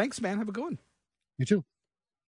 Thanks, man. Have a good one. You too.